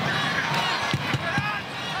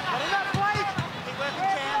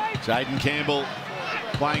 Jaden Campbell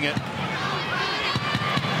playing it.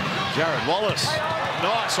 Jared Wallace,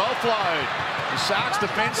 nice offload. The Sharks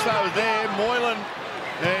defence though there. Moylan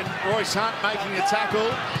and Royce Hunt making a tackle.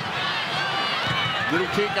 Little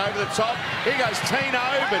kick over the top. Here goes Tino,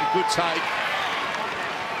 but a good take.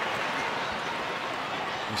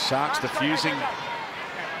 The Sharks diffusing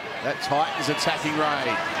that Titans attacking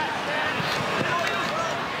raid.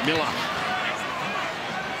 Miller.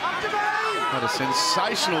 Had a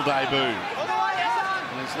sensational debut.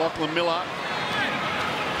 And there's Lachlan Miller.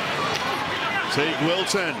 Teague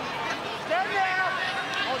Wilton.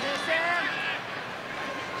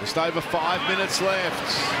 Just over 5 minutes left.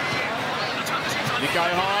 Nico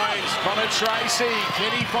Hines, Connor Tracy.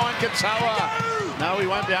 Can he find Katoa? No, he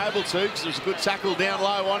won't be able to because there's a good tackle down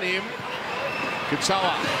low on him.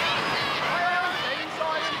 Katoa.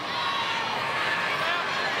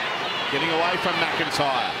 Getting away from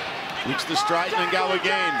McIntyre. Looks to straighten and go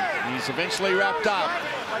again. He's eventually wrapped up.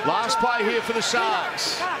 Last play here for the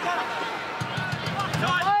Sharks.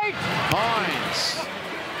 Hines.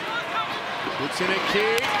 Puts in a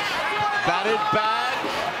kick. Batted back.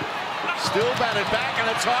 Still batted back, and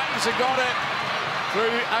the Titans have got it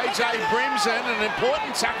through AJ Brimson. An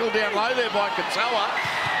important tackle down low there by Katoa.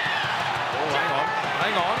 Oh,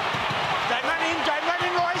 hang on. Don't run in,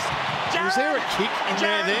 Royce. Was there a kick in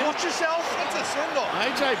there then? Watch yourself. That's a send-off.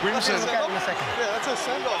 AJ Brimson. Yeah, that's a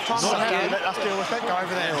send-off. Let's deal with it. Go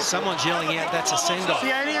over there. Someone's yelling out, that's a send-off.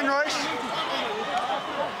 Sione and Royce.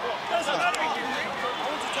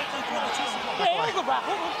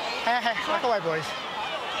 Hey, back away, boys.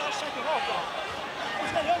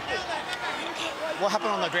 What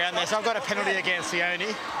happened on the ground there? So I've got a penalty against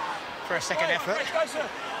Sione for a second effort.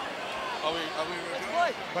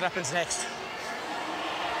 What happens next?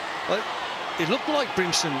 Well, it looked like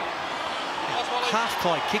Brimson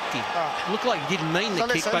half-play kicked him. Looked like he didn't mean the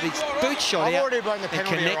kick, but his boot shot out and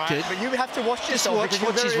connected. But you have to watch yourself because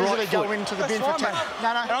you very easily go into the bin for attack.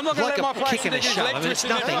 No, I'm not like a kick and a shove. I mean, it's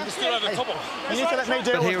nothing. You need to let me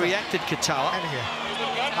do it. But he reacted, Katoa.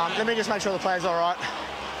 Let me just make sure the player's all right.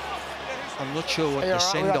 I'm not sure what the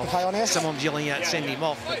send-off. Someone's yelling out, send him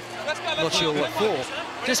off. But not sure what for.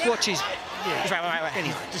 Just watch his. Yeah. Wait.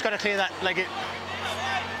 Anyway. Just got to clear that leg.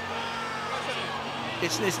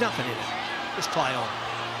 There's nothing in it. Just play on.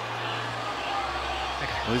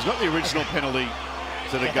 Okay. Well, he's got the original penalty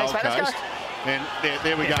to the Gold Coast. And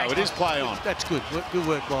there we go. It is play on. That's good. Good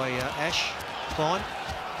work by Ash Klein.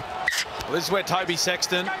 Well, this is where Toby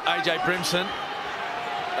Sexton, AJ Brimson,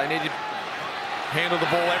 they need to handle the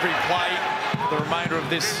ball every play for the remainder of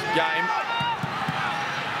this game.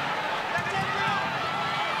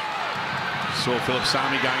 Saw Philip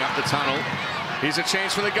Sami going up the tunnel. Here's a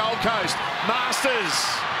chance for the Gold Coast. Masters.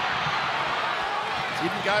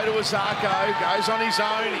 Didn't go to Azarko. Goes on his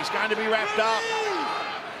own. He's going to be wrapped up.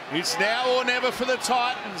 It's now or never for the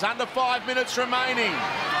Titans. Under 5 minutes remaining.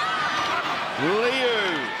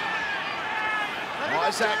 Liu.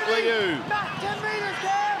 Isaac Liu.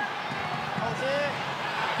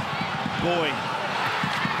 Boy.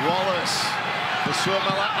 Wallace.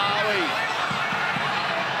 Masuamala Awi.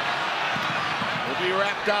 Will be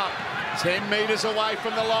wrapped up. 10 metres away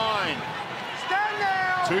from the line.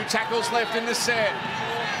 2 tackles left in the set.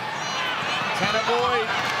 Tanner Boyd,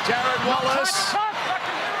 Jared Wallace.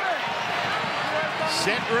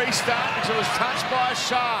 Set restart until it was touched by a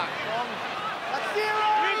shark.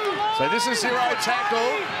 So this is 0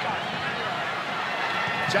 tackle.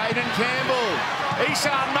 Jaden Campbell.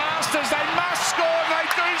 Isan Masters, they must score, and they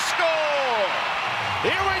do score.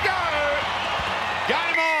 Here we go.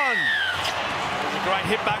 Game on. There's a great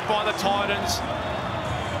hit back by the Titans.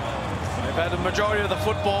 They've had the majority of the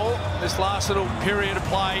football this last little period of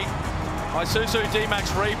play. Isuzu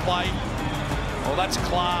D-Max replay. Well, that's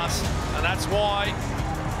class, and that's why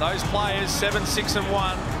those players, 7, 6 and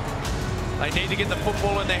 1, they need to get the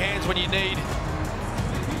football in their hands when you need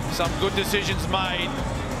some good decisions made.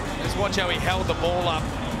 Just watch how he held the ball up.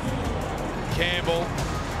 Campbell,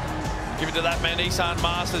 give it to that man, Isan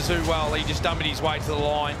Masters, who, well, he just dummied his way to the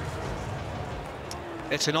line.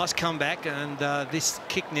 It's a nice comeback, and this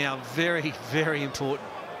kick now very, very important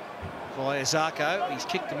by Azarko. He's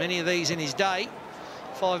kicked many of these in his day.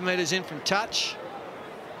 5 metres in from touch.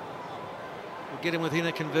 We'll get him within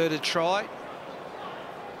a converted try.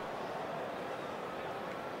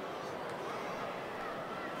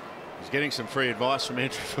 He's getting some free advice from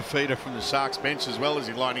Andrew Fafita from the Sharks bench as well as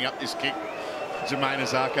he's lining up this kick. Jermaine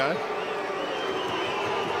Azarko.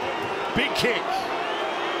 Big kick.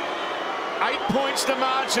 8 points to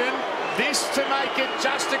margin. This to make it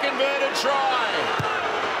just a converted try.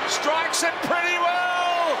 Strikes it pretty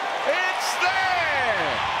well. It's there.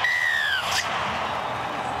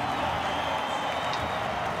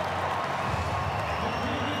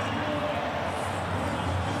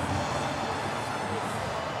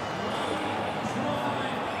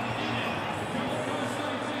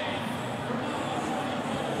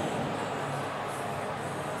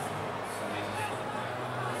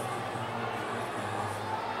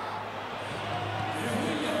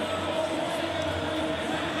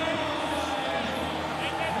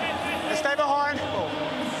 Stay behind.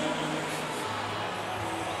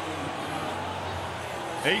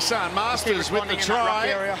 Isan Masters with the try.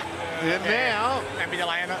 And now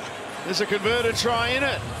there's a converted try in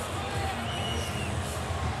it.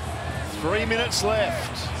 3 minutes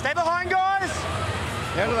left. Stay behind, guys.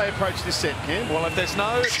 How do they approach this set, Cam? Well, if there's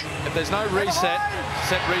no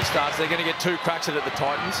set restarts, they're going to get 2 cracks at it, the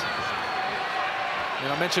Titans.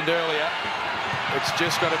 And I mentioned earlier, it's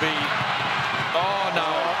just got to be. Oh no.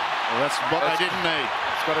 Well, that's what they didn't need.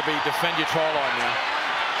 It's got to be defend your try line now.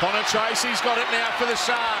 Connor Tracy's got it now for the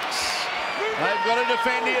Sharks. They've got to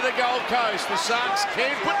defend here the Gold Coast. The Sharks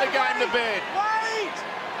can't put the game to bed.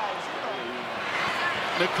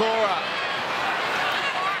 Nakora.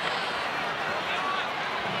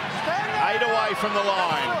 8 away from the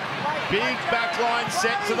line. Big back line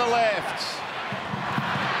set to the left.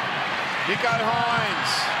 Nico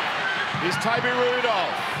Hines. Here's Toby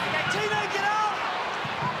Rudolph.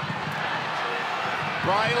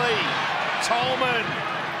 Brayley, Tolman,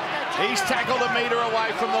 he's tackled a metre away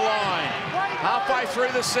from the line. Halfway through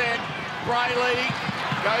the set, Brayley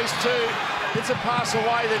goes to, it's a pass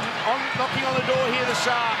away, then knocking on the door here, the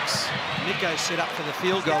Sharks. Nico set up for the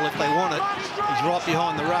field goal if they want it. He's right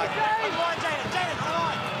behind the ruck.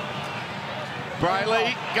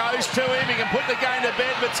 Brayley goes to him, he can put the game to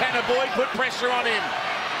bed, but Tanner Boyd put pressure on him.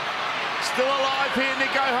 Still alive here,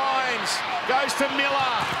 Nico Hines, goes to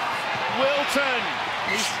Miller, Wilton.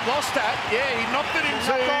 He's lost that, yeah, he knocked it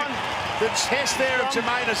into the chest there of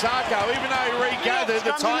Jermaine Azarko. Even though he regathered,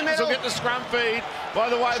 the Titans will get the scrum feed. By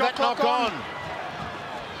the way, that knock on.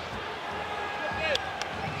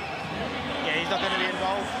 Yeah, he's not going to be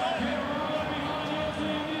involved.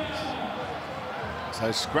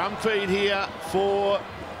 So scrum feed here for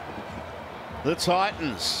the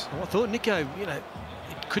Titans. Well, I thought Nico, you know,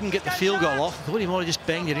 couldn't get the field goal off. I thought he might have just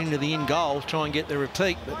banged it into the in goal, try and get the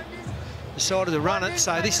repeat, but decided to run it.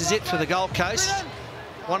 So this is it for the Gold Coast.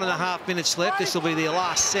 1.5 minutes left. This will be their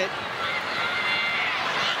last set.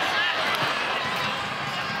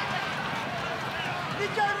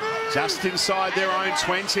 Just inside their own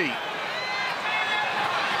 20.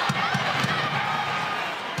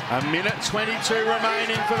 1 minute 22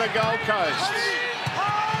 remaining for the Gold Coast.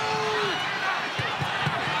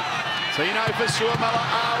 Tino for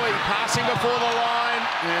Suamala-Awi, passing before the line,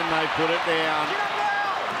 and they put it down.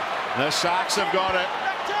 The Sharks have got it.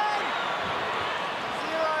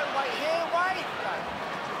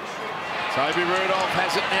 Toby Rudolph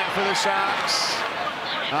has it now for the Sharks.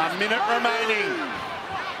 A minute remaining.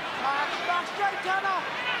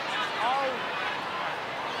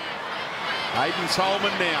 Hayden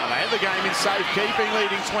Tolman now. They have the game in safekeeping,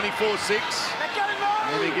 leading 24-6.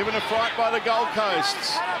 And they're given a fright by the Gold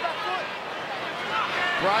Coast.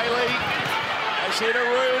 Brayley has hit a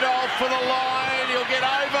Rudolph for the line. He'll get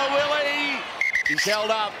over, Willie. He's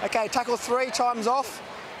held up. Okay, tackle 3 times off.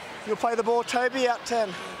 You'll play the ball, Toby, out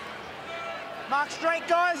 10. Mark straight,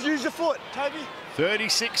 guys. Use your foot, Toby.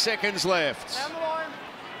 36 seconds left. Down the line.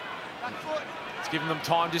 Back foot. It's giving them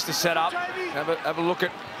time just to set up. Have a look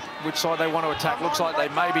at which side they want to attack. Looks like they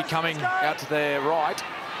may be coming out to their right.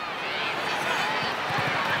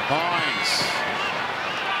 Hines.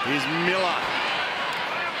 Here's Miller.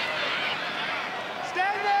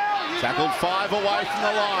 Stand now. Tackled 5 away from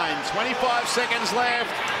the line. 25 seconds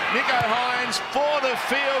left. Nico Hines for the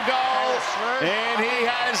field goal. And he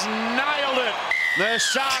has nailed it. The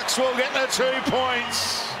Sharks will get the 2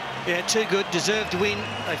 points. Yeah, too good. Deserved win.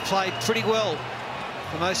 They've played pretty well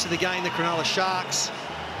for most of the game, the Cronulla Sharks.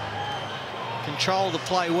 Controlled the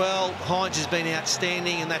play well. Hines has been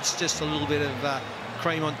outstanding, and that's just a little bit of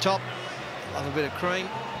cream on top. Love a bit of cream.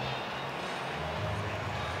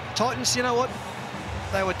 Titans, you know what?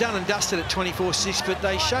 They were done and dusted at 24-6, but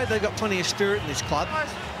they showed they've got plenty of spirit in this club,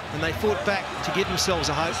 and they fought back to give themselves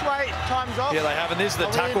a hope. Wait, time's off. Yeah, they have, and there's the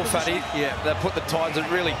tackle, Fatty. Yeah, they put the Titans,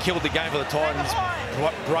 it really killed the game for the Titans.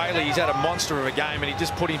 Brayley, he's had a monster of a game, and he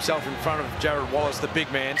just put himself in front of Jared Wallace, the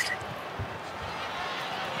big man.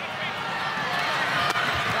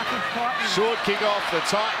 Short kick off. The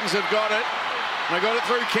Titans have got it. They got it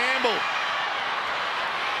through Campbell.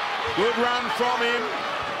 Good run from him.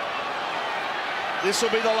 This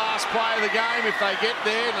will be the last play of the game if they get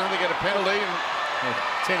there. No, they get a penalty and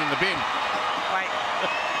 10 in the bin. Wait.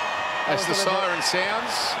 As the siren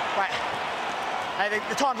sounds. Wait. Hey,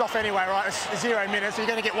 the time's off anyway, right? It's 0 minutes, so you're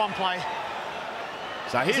going to get 1 play.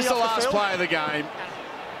 So here's the last play of the game.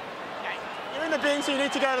 You're in the bin, so you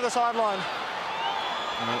need to go to the sideline.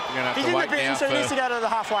 We're going to have He's to in wait the bin, now so he needs to go to the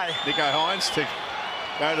halfway. Nico Hines to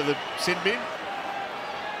go to the sin bin.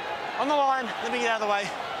 On the line, let me get out of the way.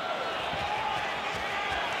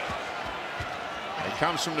 He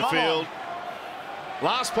comes from the field.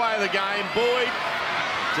 Last play of the game, Boyd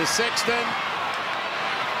to Sexton.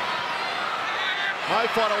 Mo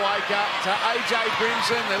Fodawaker to AJ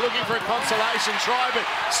Brimson. They're looking for a consolation try, but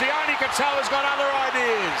Sione Katoa's got other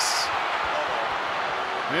ideas.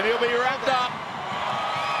 And he'll be wrapped up.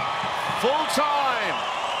 Full time.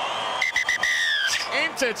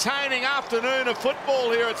 Entertaining afternoon of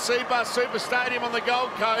football here at Seabus Super Stadium on the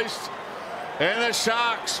Gold Coast. And the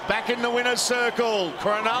Sharks back in the winner's circle.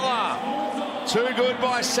 Cronulla, too good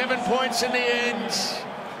by 7 points in the end.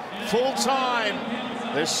 Full time.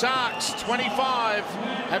 The Sharks, 25,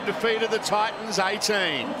 have defeated the Titans,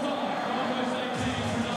 18.